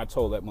and I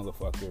told that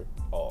motherfucker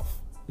off.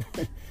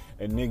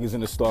 And niggas in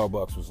the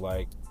Starbucks was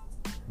like,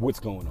 what's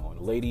going on?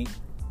 The lady,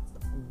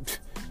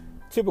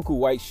 typical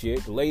white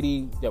shit, the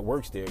lady that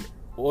works there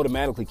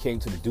automatically came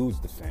to the dude's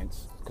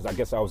defense, because I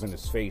guess I was in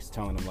his face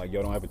telling him like,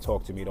 yo, don't ever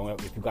talk to me.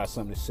 If you got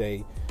something to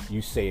say,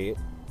 you say it.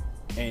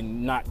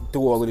 And not do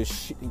all of this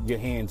shit, your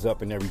hands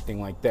up and everything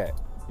like that.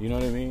 You know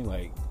what I mean?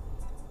 Like,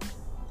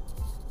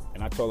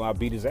 and I told him I'd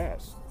beat his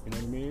ass. You know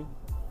what I mean?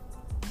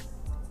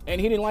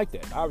 And he didn't like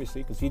that,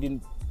 obviously, because he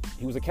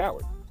was a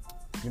coward.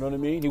 You know what I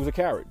mean? He was a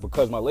coward,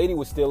 because my lady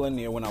was still in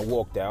there when I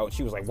walked out.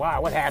 She was like,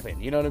 wow, what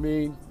happened? You know what I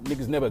mean?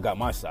 Niggas never got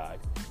my side.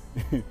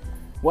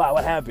 Wow,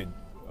 what happened?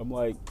 I'm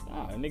like,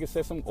 a nigga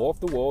said something off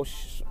the wall.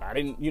 I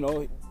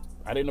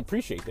didn't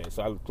appreciate that.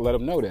 So I let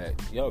him know that,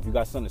 yo, if you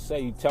got something to say,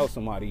 you tell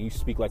somebody, you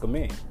speak like a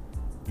man.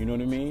 You know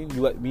what I mean?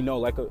 You let me know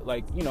like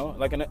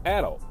an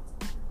adult.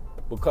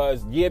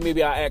 Because, yeah,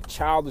 maybe I act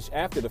childish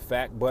after the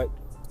fact, but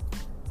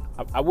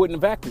I wouldn't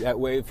have acted that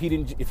way if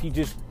he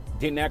just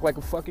didn't act like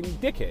a fucking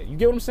dickhead. You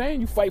get what I'm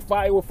saying? You fight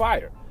fire with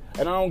fire.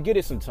 And I don't get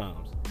it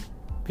sometimes.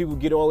 People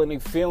get all in their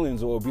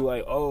feelings or be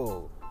like,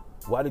 oh,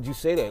 why did you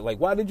say that? Like,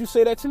 why did you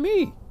say that to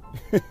me?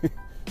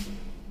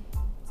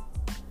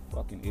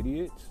 Fucking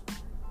idiots.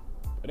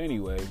 But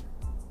anyway,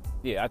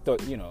 yeah, I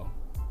thought, you know.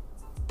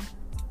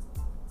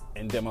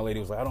 And then my lady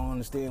was like, I don't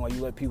understand why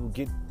you let people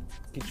get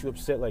you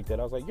upset like that.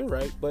 I was like, you're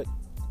right, but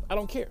I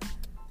don't care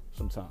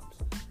sometimes.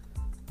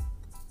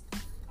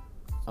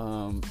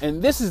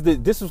 And this was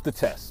the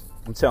test.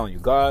 I'm telling you,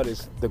 God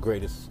is the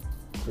greatest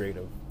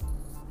creative.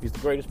 He's the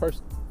greatest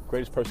person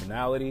greatest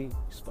personality.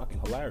 He's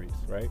fucking hilarious,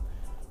 right?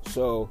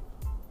 So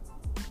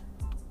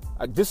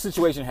this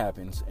situation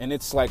happens, and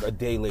it's like a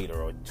day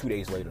later or 2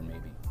 days later,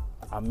 maybe.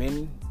 I'm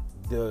in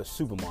the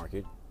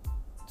supermarket,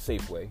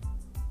 Safeway.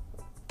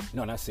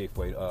 No, not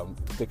Safeway.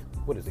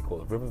 What is it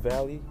called? River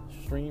Valley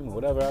Stream or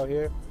whatever out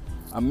here.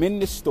 I'm in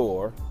the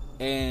store,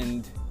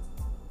 and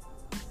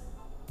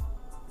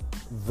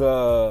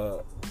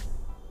the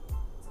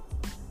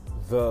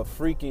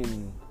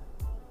freaking,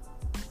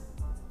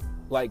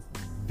 like,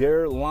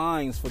 their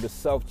lines for the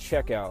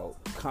self-checkout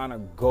kind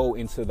of go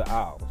into the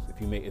aisles,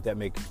 if that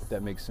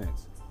makes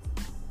sense.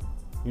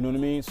 You know what I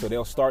mean? So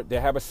they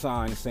have a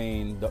sign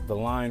saying the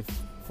line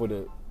for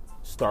the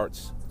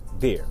starts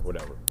there,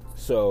 whatever.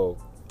 So,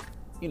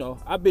 you know,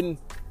 I've been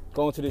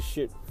going to this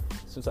shit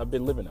since I've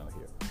been living out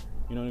here.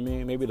 You know what I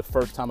mean? Maybe the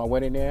first time I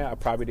went in there, I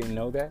probably didn't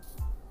know that.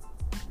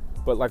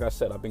 But like I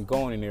said, I've been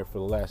going in there for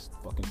the last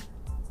fucking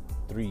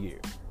 3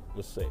 years,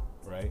 let's say,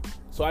 right?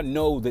 So I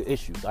know the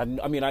issues. I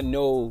mean, I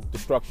know the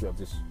structure of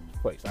this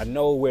place. I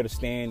know where to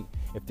stand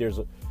if there's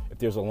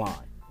a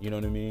line. You know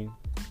what I mean?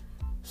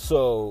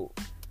 So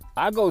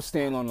I go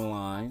stand on the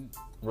line,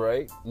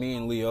 right? Me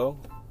and Leo.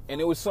 And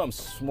it was something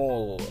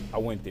small I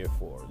went there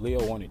for.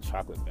 Leo wanted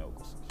chocolate milk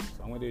or something.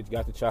 So I went there,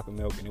 got the chocolate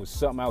milk, and it was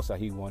something else that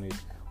he wanted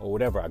or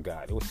whatever I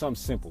got. It was something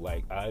simple.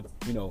 Like, I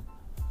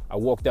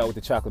walked out with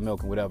the chocolate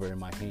milk and whatever in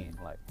my hand.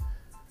 Like,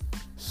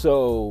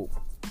 so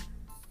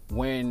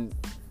when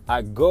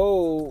I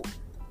go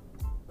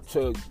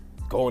in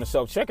the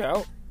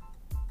self-checkout,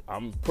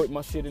 I'm putting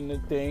my shit in the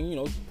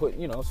thing,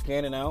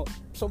 scanning out.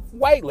 Some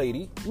white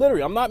lady,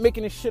 literally, I'm not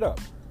making this shit up,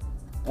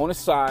 on the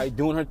side,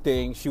 doing her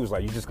thing. She was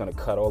like, "You just gonna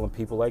cut all them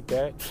people like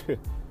that?"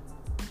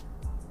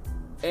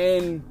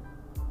 And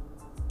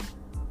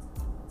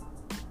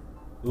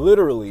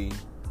literally,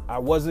 I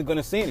wasn't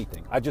gonna say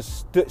anything. I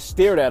just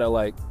stared at her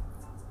like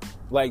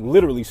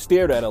literally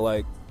stared at her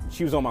like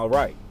she was on my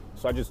right.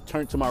 So I just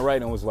turned to my right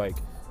and was like,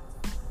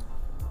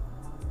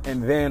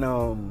 and then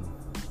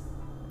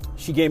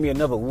she gave me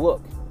another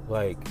look,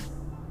 like,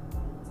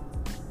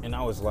 and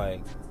I was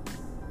like,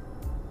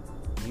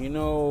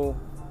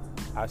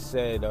 I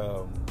said,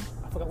 I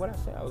forgot what I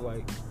said. I was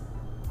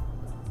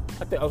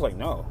like,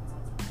 no.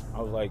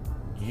 I was like,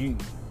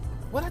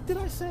 what did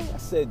I say? I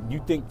said,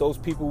 you think those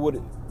people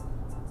would?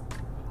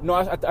 No,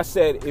 I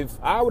said, if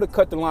I would have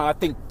cut the line, I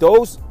think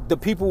the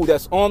people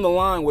that's on the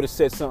line would have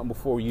said something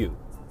before you.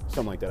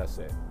 Something like that I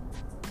said.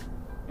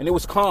 And it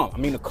was calm. I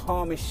mean, the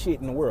calmest shit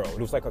in the world. It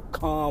was like a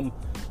calm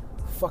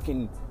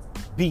fucking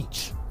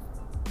beach.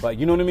 Like,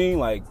 you know what I mean?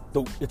 Like,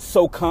 it's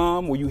so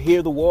calm where you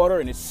hear the water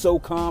and it's so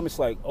calm. It's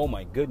like, oh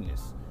my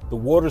goodness. The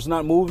water's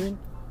not moving.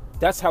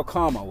 That's how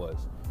calm I was.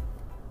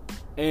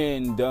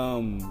 And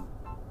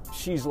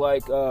she's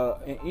like,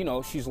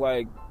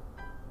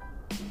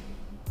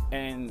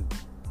 and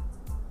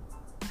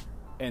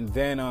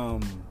then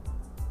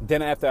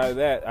after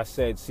that, I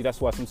said, see,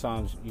 that's why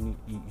sometimes you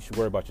should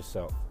worry about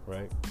yourself,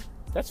 right?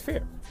 That's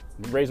fair.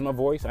 I'm raising my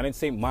voice. I didn't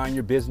say mind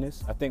your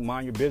business. I think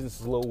mind your business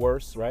is a little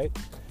worse, right?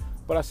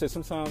 But I said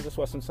that's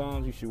why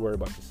sometimes you should worry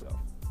about yourself.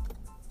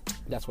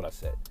 That's what I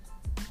said.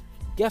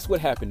 Guess what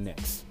happened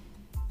next?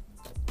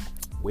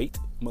 Wait,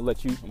 I'm gonna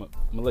let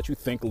you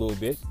think a little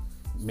bit.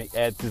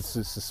 Add to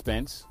the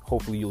suspense.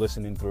 Hopefully you're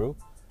listening through.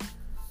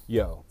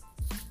 Yo,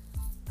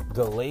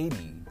 the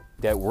lady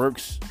that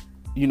works,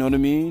 you know what I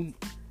mean,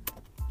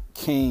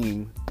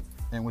 came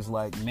and was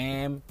like,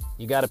 "Ma'am,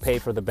 you gotta pay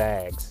for the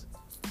bags."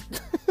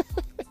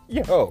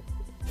 Yo,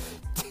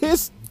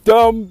 this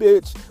dumb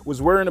bitch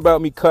was worrying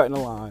about me cutting a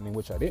line, in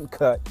which I didn't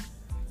cut,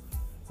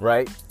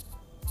 right?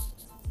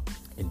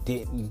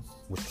 And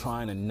was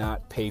trying to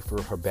not pay for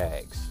her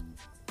bags.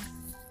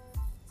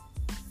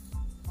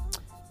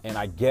 And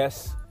I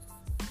guess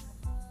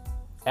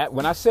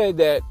when I said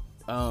that,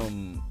 I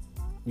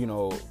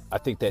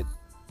think that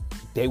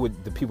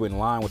the people in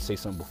line would say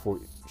something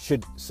before,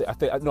 that's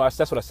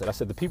what I said. I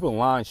said the people in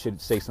line should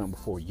say something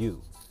before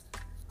you.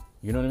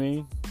 You know what I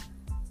mean?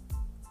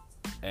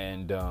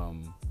 And,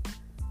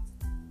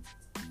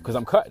 because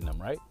I'm cutting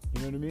them, right?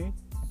 You know what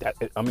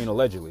I mean?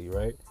 Allegedly,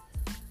 right?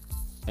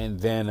 And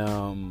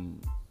then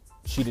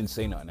she didn't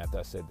say nothing after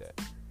I said that.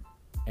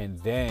 And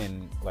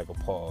then, like, a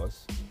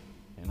pause.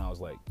 And I was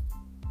like,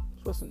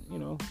 listen,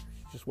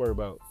 just worry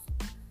about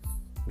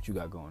what you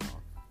got going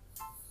on.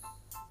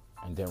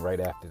 And then right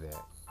after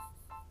that,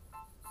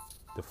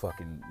 the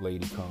fucking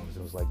lady comes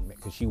and was like,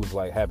 because she was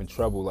like having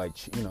trouble, like,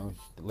 the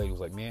lady was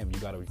like, "Ma'am, you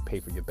got to pay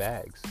for your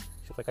bags."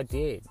 She was like, "I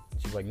did."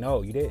 She was like,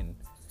 "No, you didn't.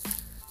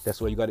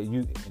 That's why you got to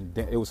use." And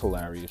it was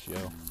hilarious,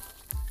 yo.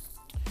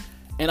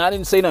 And I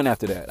didn't say nothing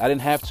after that. I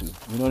didn't have to.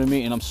 You know what I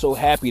mean? And I'm so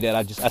happy that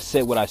I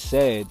said what I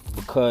said,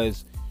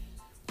 because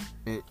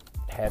it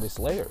had its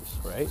layers,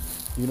 right?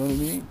 You know what I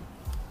mean?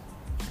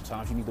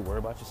 Sometimes you need to worry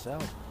about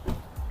yourself.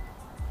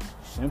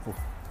 Simple.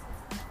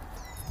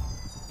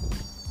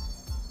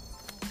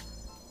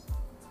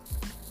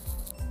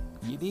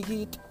 You dig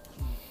it?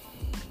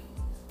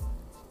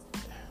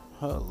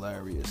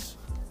 Hilarious.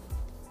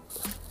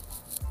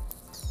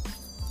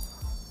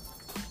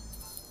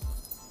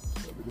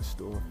 Look at this stuff.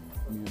 store.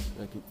 Give me a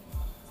second.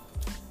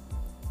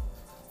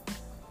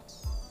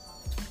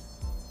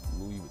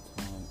 Louis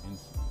Vuitton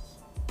incense.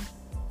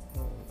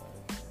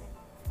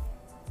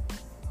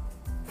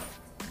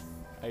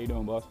 How you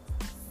doing, boss?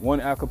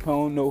 1 Al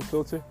Capone, no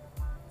filter.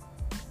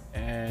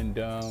 And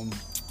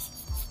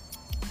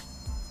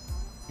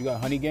you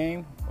got honey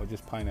game or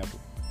just pineapple?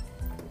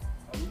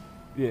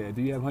 Yeah,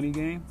 do you have honey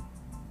game?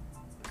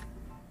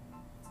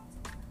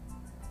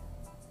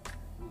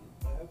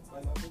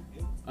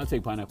 I'll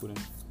take pineapple then.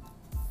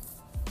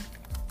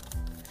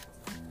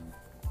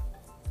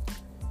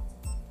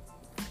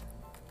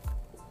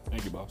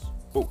 Thank you, boss.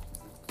 Oh.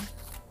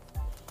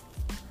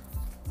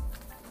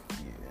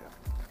 Yeah.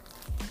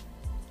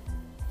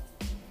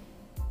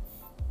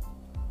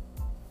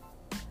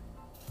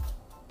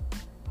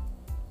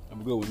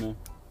 Have a good one, man.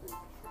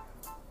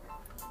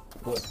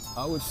 But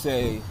I would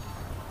say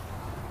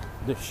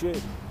the shit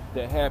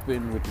that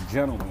happened with the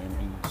gentleman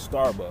in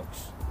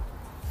Starbucks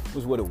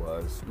was what it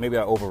was. Maybe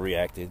I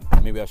overreacted.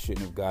 Maybe I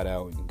shouldn't have got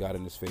out and got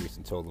in his face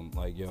and told him,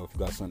 like, yo, if you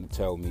got something to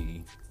tell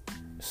me,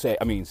 say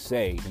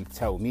and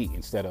tell me,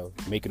 instead of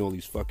making all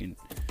these fucking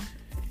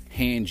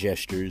hand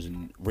gestures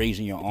and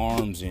raising your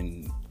arms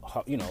and,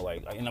 you know,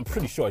 like, and I'm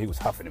pretty sure he was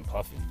huffing and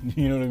puffing.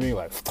 You know what I mean?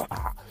 Like,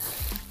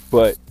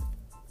 but,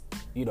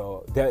 you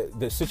know, that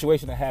the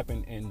situation that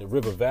happened in the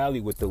River Valley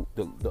with the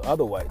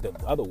other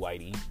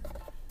whitey,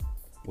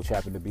 which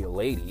happened to be a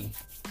lady,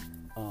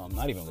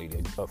 not even a lady,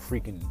 a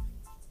freaking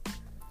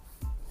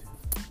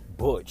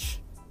butch,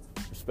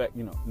 respect,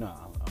 you know,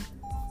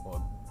 or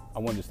I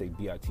wanted to say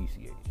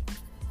B-I-T-C-H,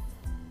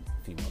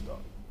 female dog,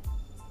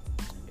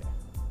 yeah,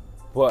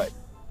 but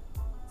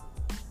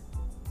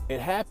it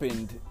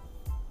happened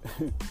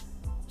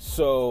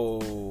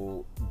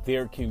so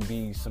there can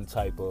be some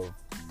type of,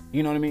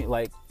 you know what I mean,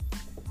 like,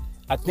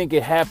 I think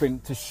it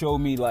happened to show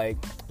me, like,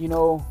 you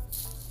know,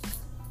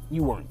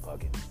 you weren't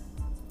bugging,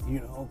 you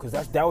know, because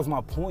that was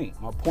my point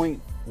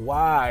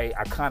why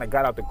I kind of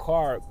got out the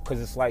car, because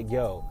it's like,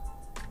 yo,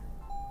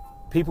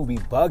 people be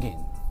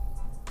bugging,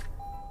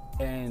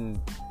 and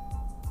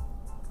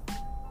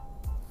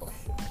oh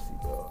shit, my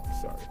seatbelt. I'm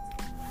sorry.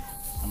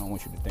 I don't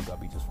want you to think I'll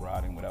be just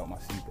riding without my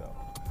seatbelt.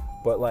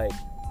 But like,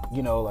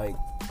 you know, like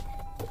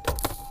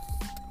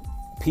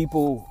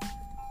people,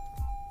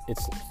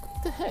 it's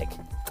what the heck.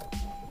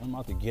 I'm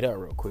about to get out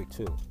real quick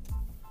too.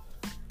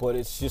 But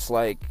it's just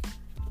like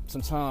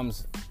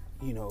sometimes,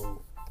 you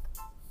know,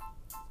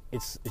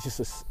 it's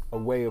just a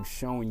way of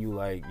showing you,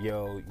 like,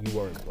 yo, you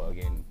weren't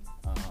bugging.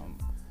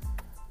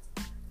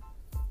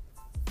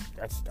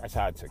 That's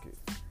how I took it,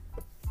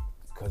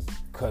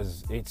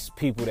 cause it's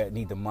people that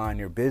need to mind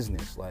their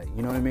business, like,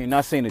 you know what I mean.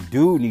 Not saying the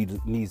dude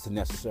needs to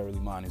necessarily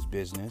mind his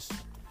business,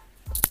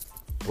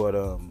 but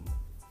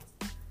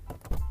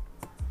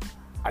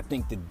I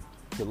think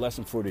the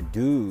lesson for the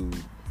dude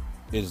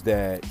is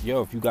that,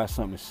 yo, if you got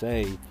something to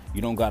say,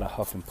 you don't gotta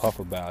huff and puff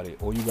about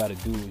it. All you gotta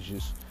do is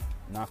just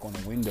knock on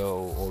the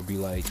window or be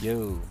like,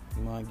 yo,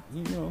 you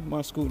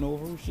mind scooting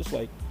over? It's just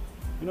like,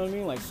 you know what I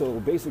mean? Like, so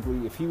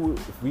basically,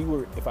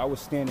 if I was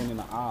standing in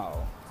the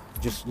aisle,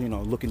 just, you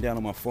know, looking down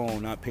on my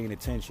phone, not paying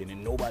attention,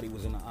 and nobody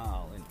was in the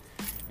aisle,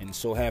 and it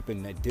so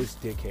happened that this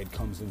dickhead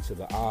comes into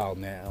the aisle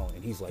now,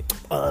 and he's like,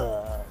 you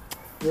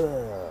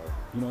know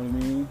what I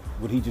mean?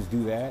 Would he just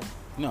do that?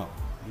 No.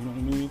 You know what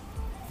I mean?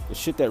 The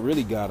shit that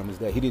really got him is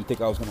that he didn't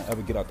think I was gonna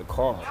ever get out the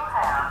car. You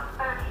have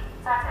 30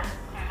 seconds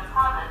to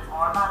deposit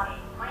more money.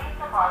 Please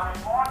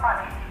deposit more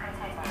money to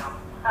continue.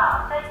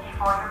 Stop. Thank you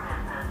for your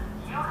business.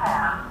 You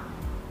have.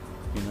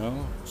 You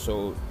know,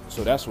 so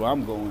that's what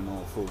I'm going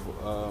on for,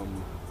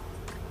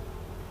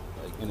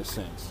 like, in a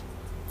sense.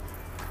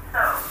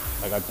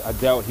 Like, I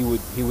doubt he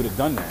would have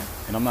done that.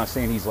 And I'm not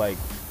saying he's like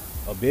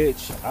a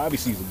bitch.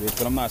 Obviously he's a bitch,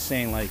 but I'm not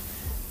saying like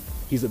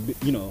he's a,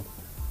 you know,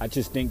 I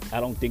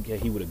don't think that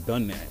he would have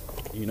done that.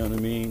 You know what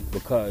I mean?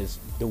 Because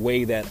the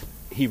way that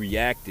he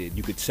reacted,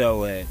 you could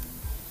tell that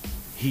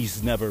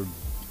he's never,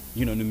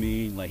 you know what I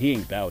mean? Like, he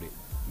ain't about it.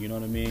 You know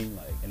what I mean?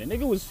 Like, and the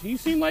nigga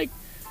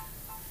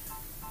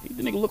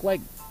the nigga looked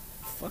like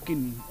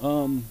fucking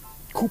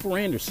Cooper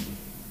Anderson.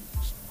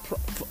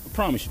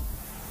 Promise you.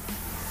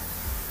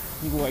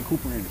 Nigga like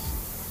Cooper Anderson.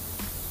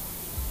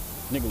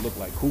 Nigga looked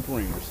like Cooper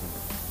Anderson.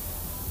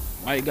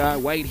 White guy,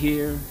 white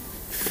hair,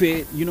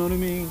 fit, you know what I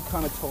mean?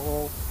 Kind of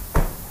tall.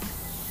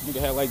 This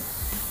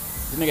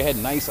nigga had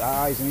nice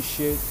eyes and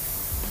shit.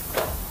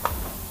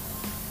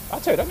 I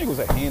tell you, that nigga was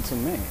a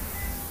handsome man.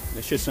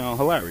 That shit sound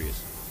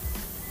hilarious.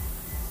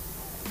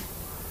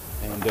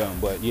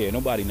 And but yeah,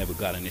 nobody never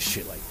got in this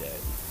shit like that.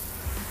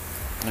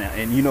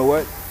 And you know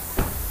what?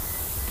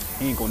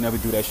 He ain't gonna never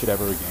do that shit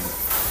ever again.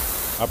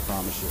 I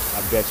promise you.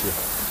 I bet you.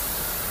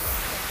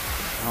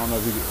 I don't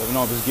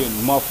know if it's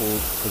getting muffled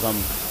because I'm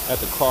at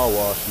the car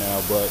wash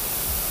now, but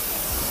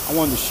I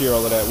wanted to share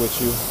all of that with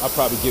you. I'll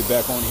probably get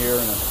back on here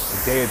in a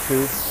day or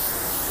two.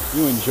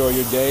 You enjoy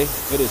your day.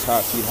 It is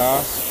Hot Seat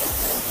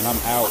Haas, and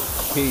I'm out.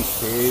 Peace.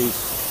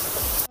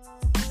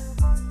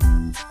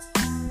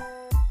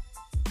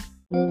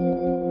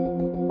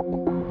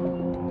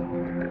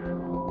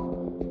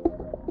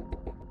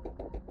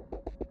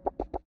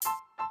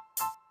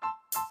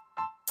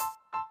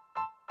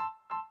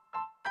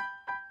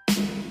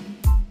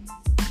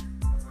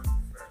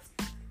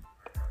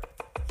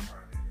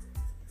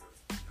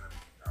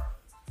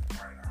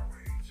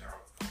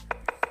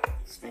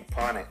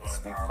 funny.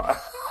 Speak funny.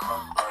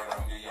 Right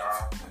under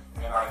y'all,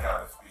 and I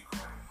gotta speak on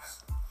this.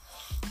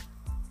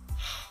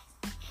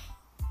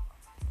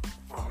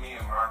 For me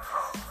and my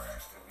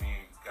comrades, and me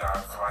and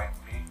guys like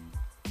me,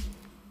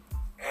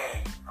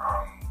 and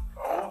I'm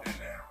older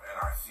now, and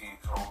I see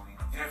it totally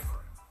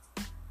different.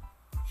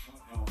 But you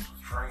dudes was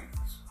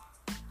trainers,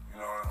 you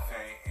know what I'm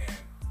saying? And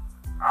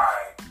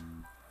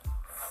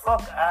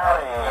fuck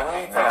out of here.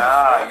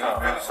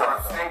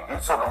 You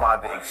talking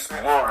about the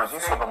explorers. You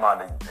talking about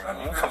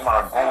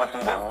going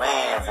through the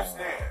lands and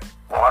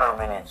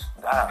watering and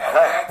at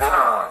that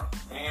time,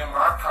 me and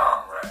my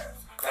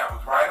comrades that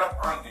was right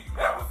up under you,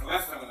 that was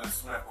listening to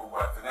Smith or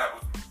Wesson, that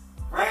was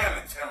ran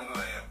the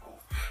Timberland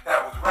booth,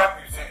 that was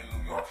representing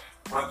New York.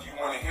 Whether you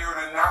want to hear it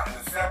or not and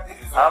accept it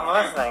is I'm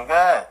listening, go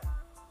ahead.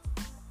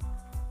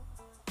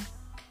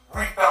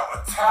 We felt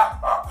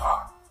attacked by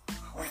Pop.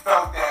 We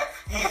felt that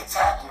he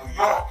attacked New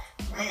York.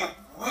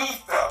 We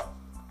felt,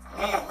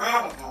 me and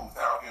real dudes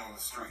out here in the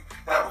street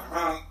that was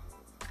really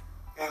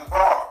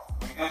involved.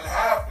 We didn't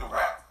have the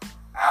rap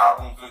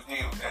albums or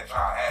deals that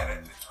y'all had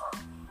at the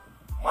time.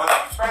 Much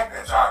respect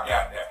that y'all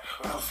got that,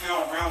 but there was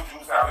still real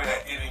dudes out here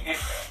that didn't get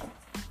that.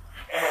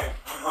 And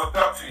we looked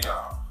up to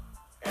y'all,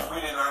 and we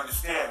didn't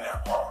understand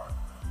that part.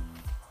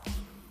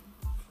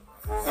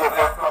 So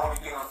that's the only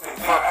thing I'm saying.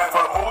 Let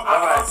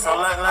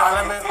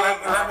me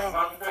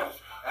finish.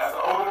 As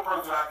an older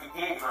person, I can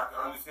dig and I can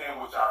understand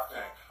what y'all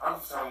saying. I'm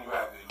just telling you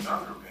as a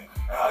younger man.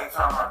 At that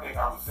time, I think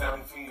I was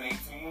 17,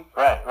 18.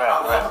 Right.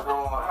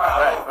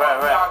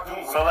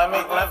 So let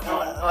me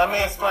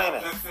explain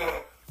it. Just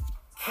said,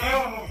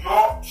 kill New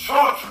York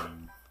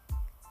children.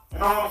 You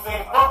know what I'm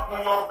saying? Fuck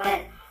New York,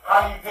 baby.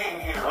 How you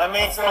getting here? Let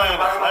me explain this. Wait.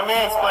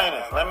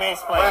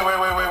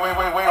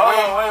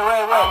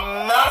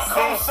 I'm not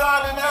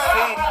co-signing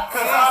that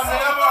because I've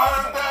never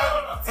heard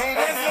that. See,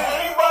 this is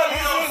anybody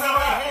else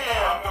right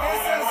here.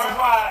 This is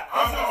why.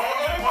 I've never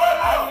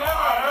heard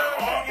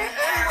that.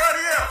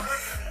 Anybody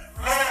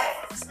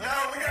else? Now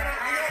we gotta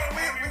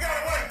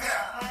work that.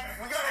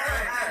 We gotta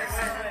work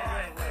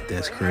that.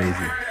 That's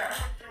crazy.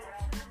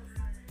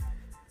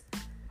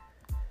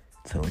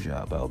 Told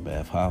y'all about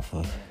Beth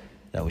Hoffa.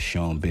 That was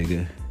Sean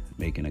Bigger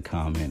making a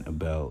comment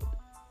about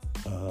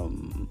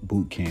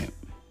boot camp,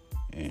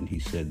 and he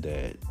said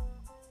that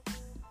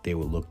they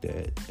were looked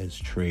at as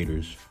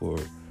traitors for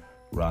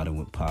riding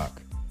with Pac.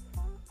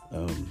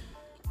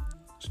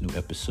 It's a new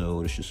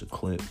episode. It's just a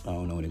clip. I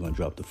don't know when they're gonna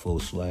drop the full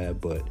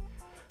slab, but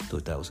I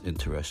thought that was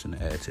interesting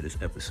to add to this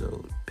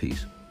episode.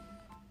 Peace.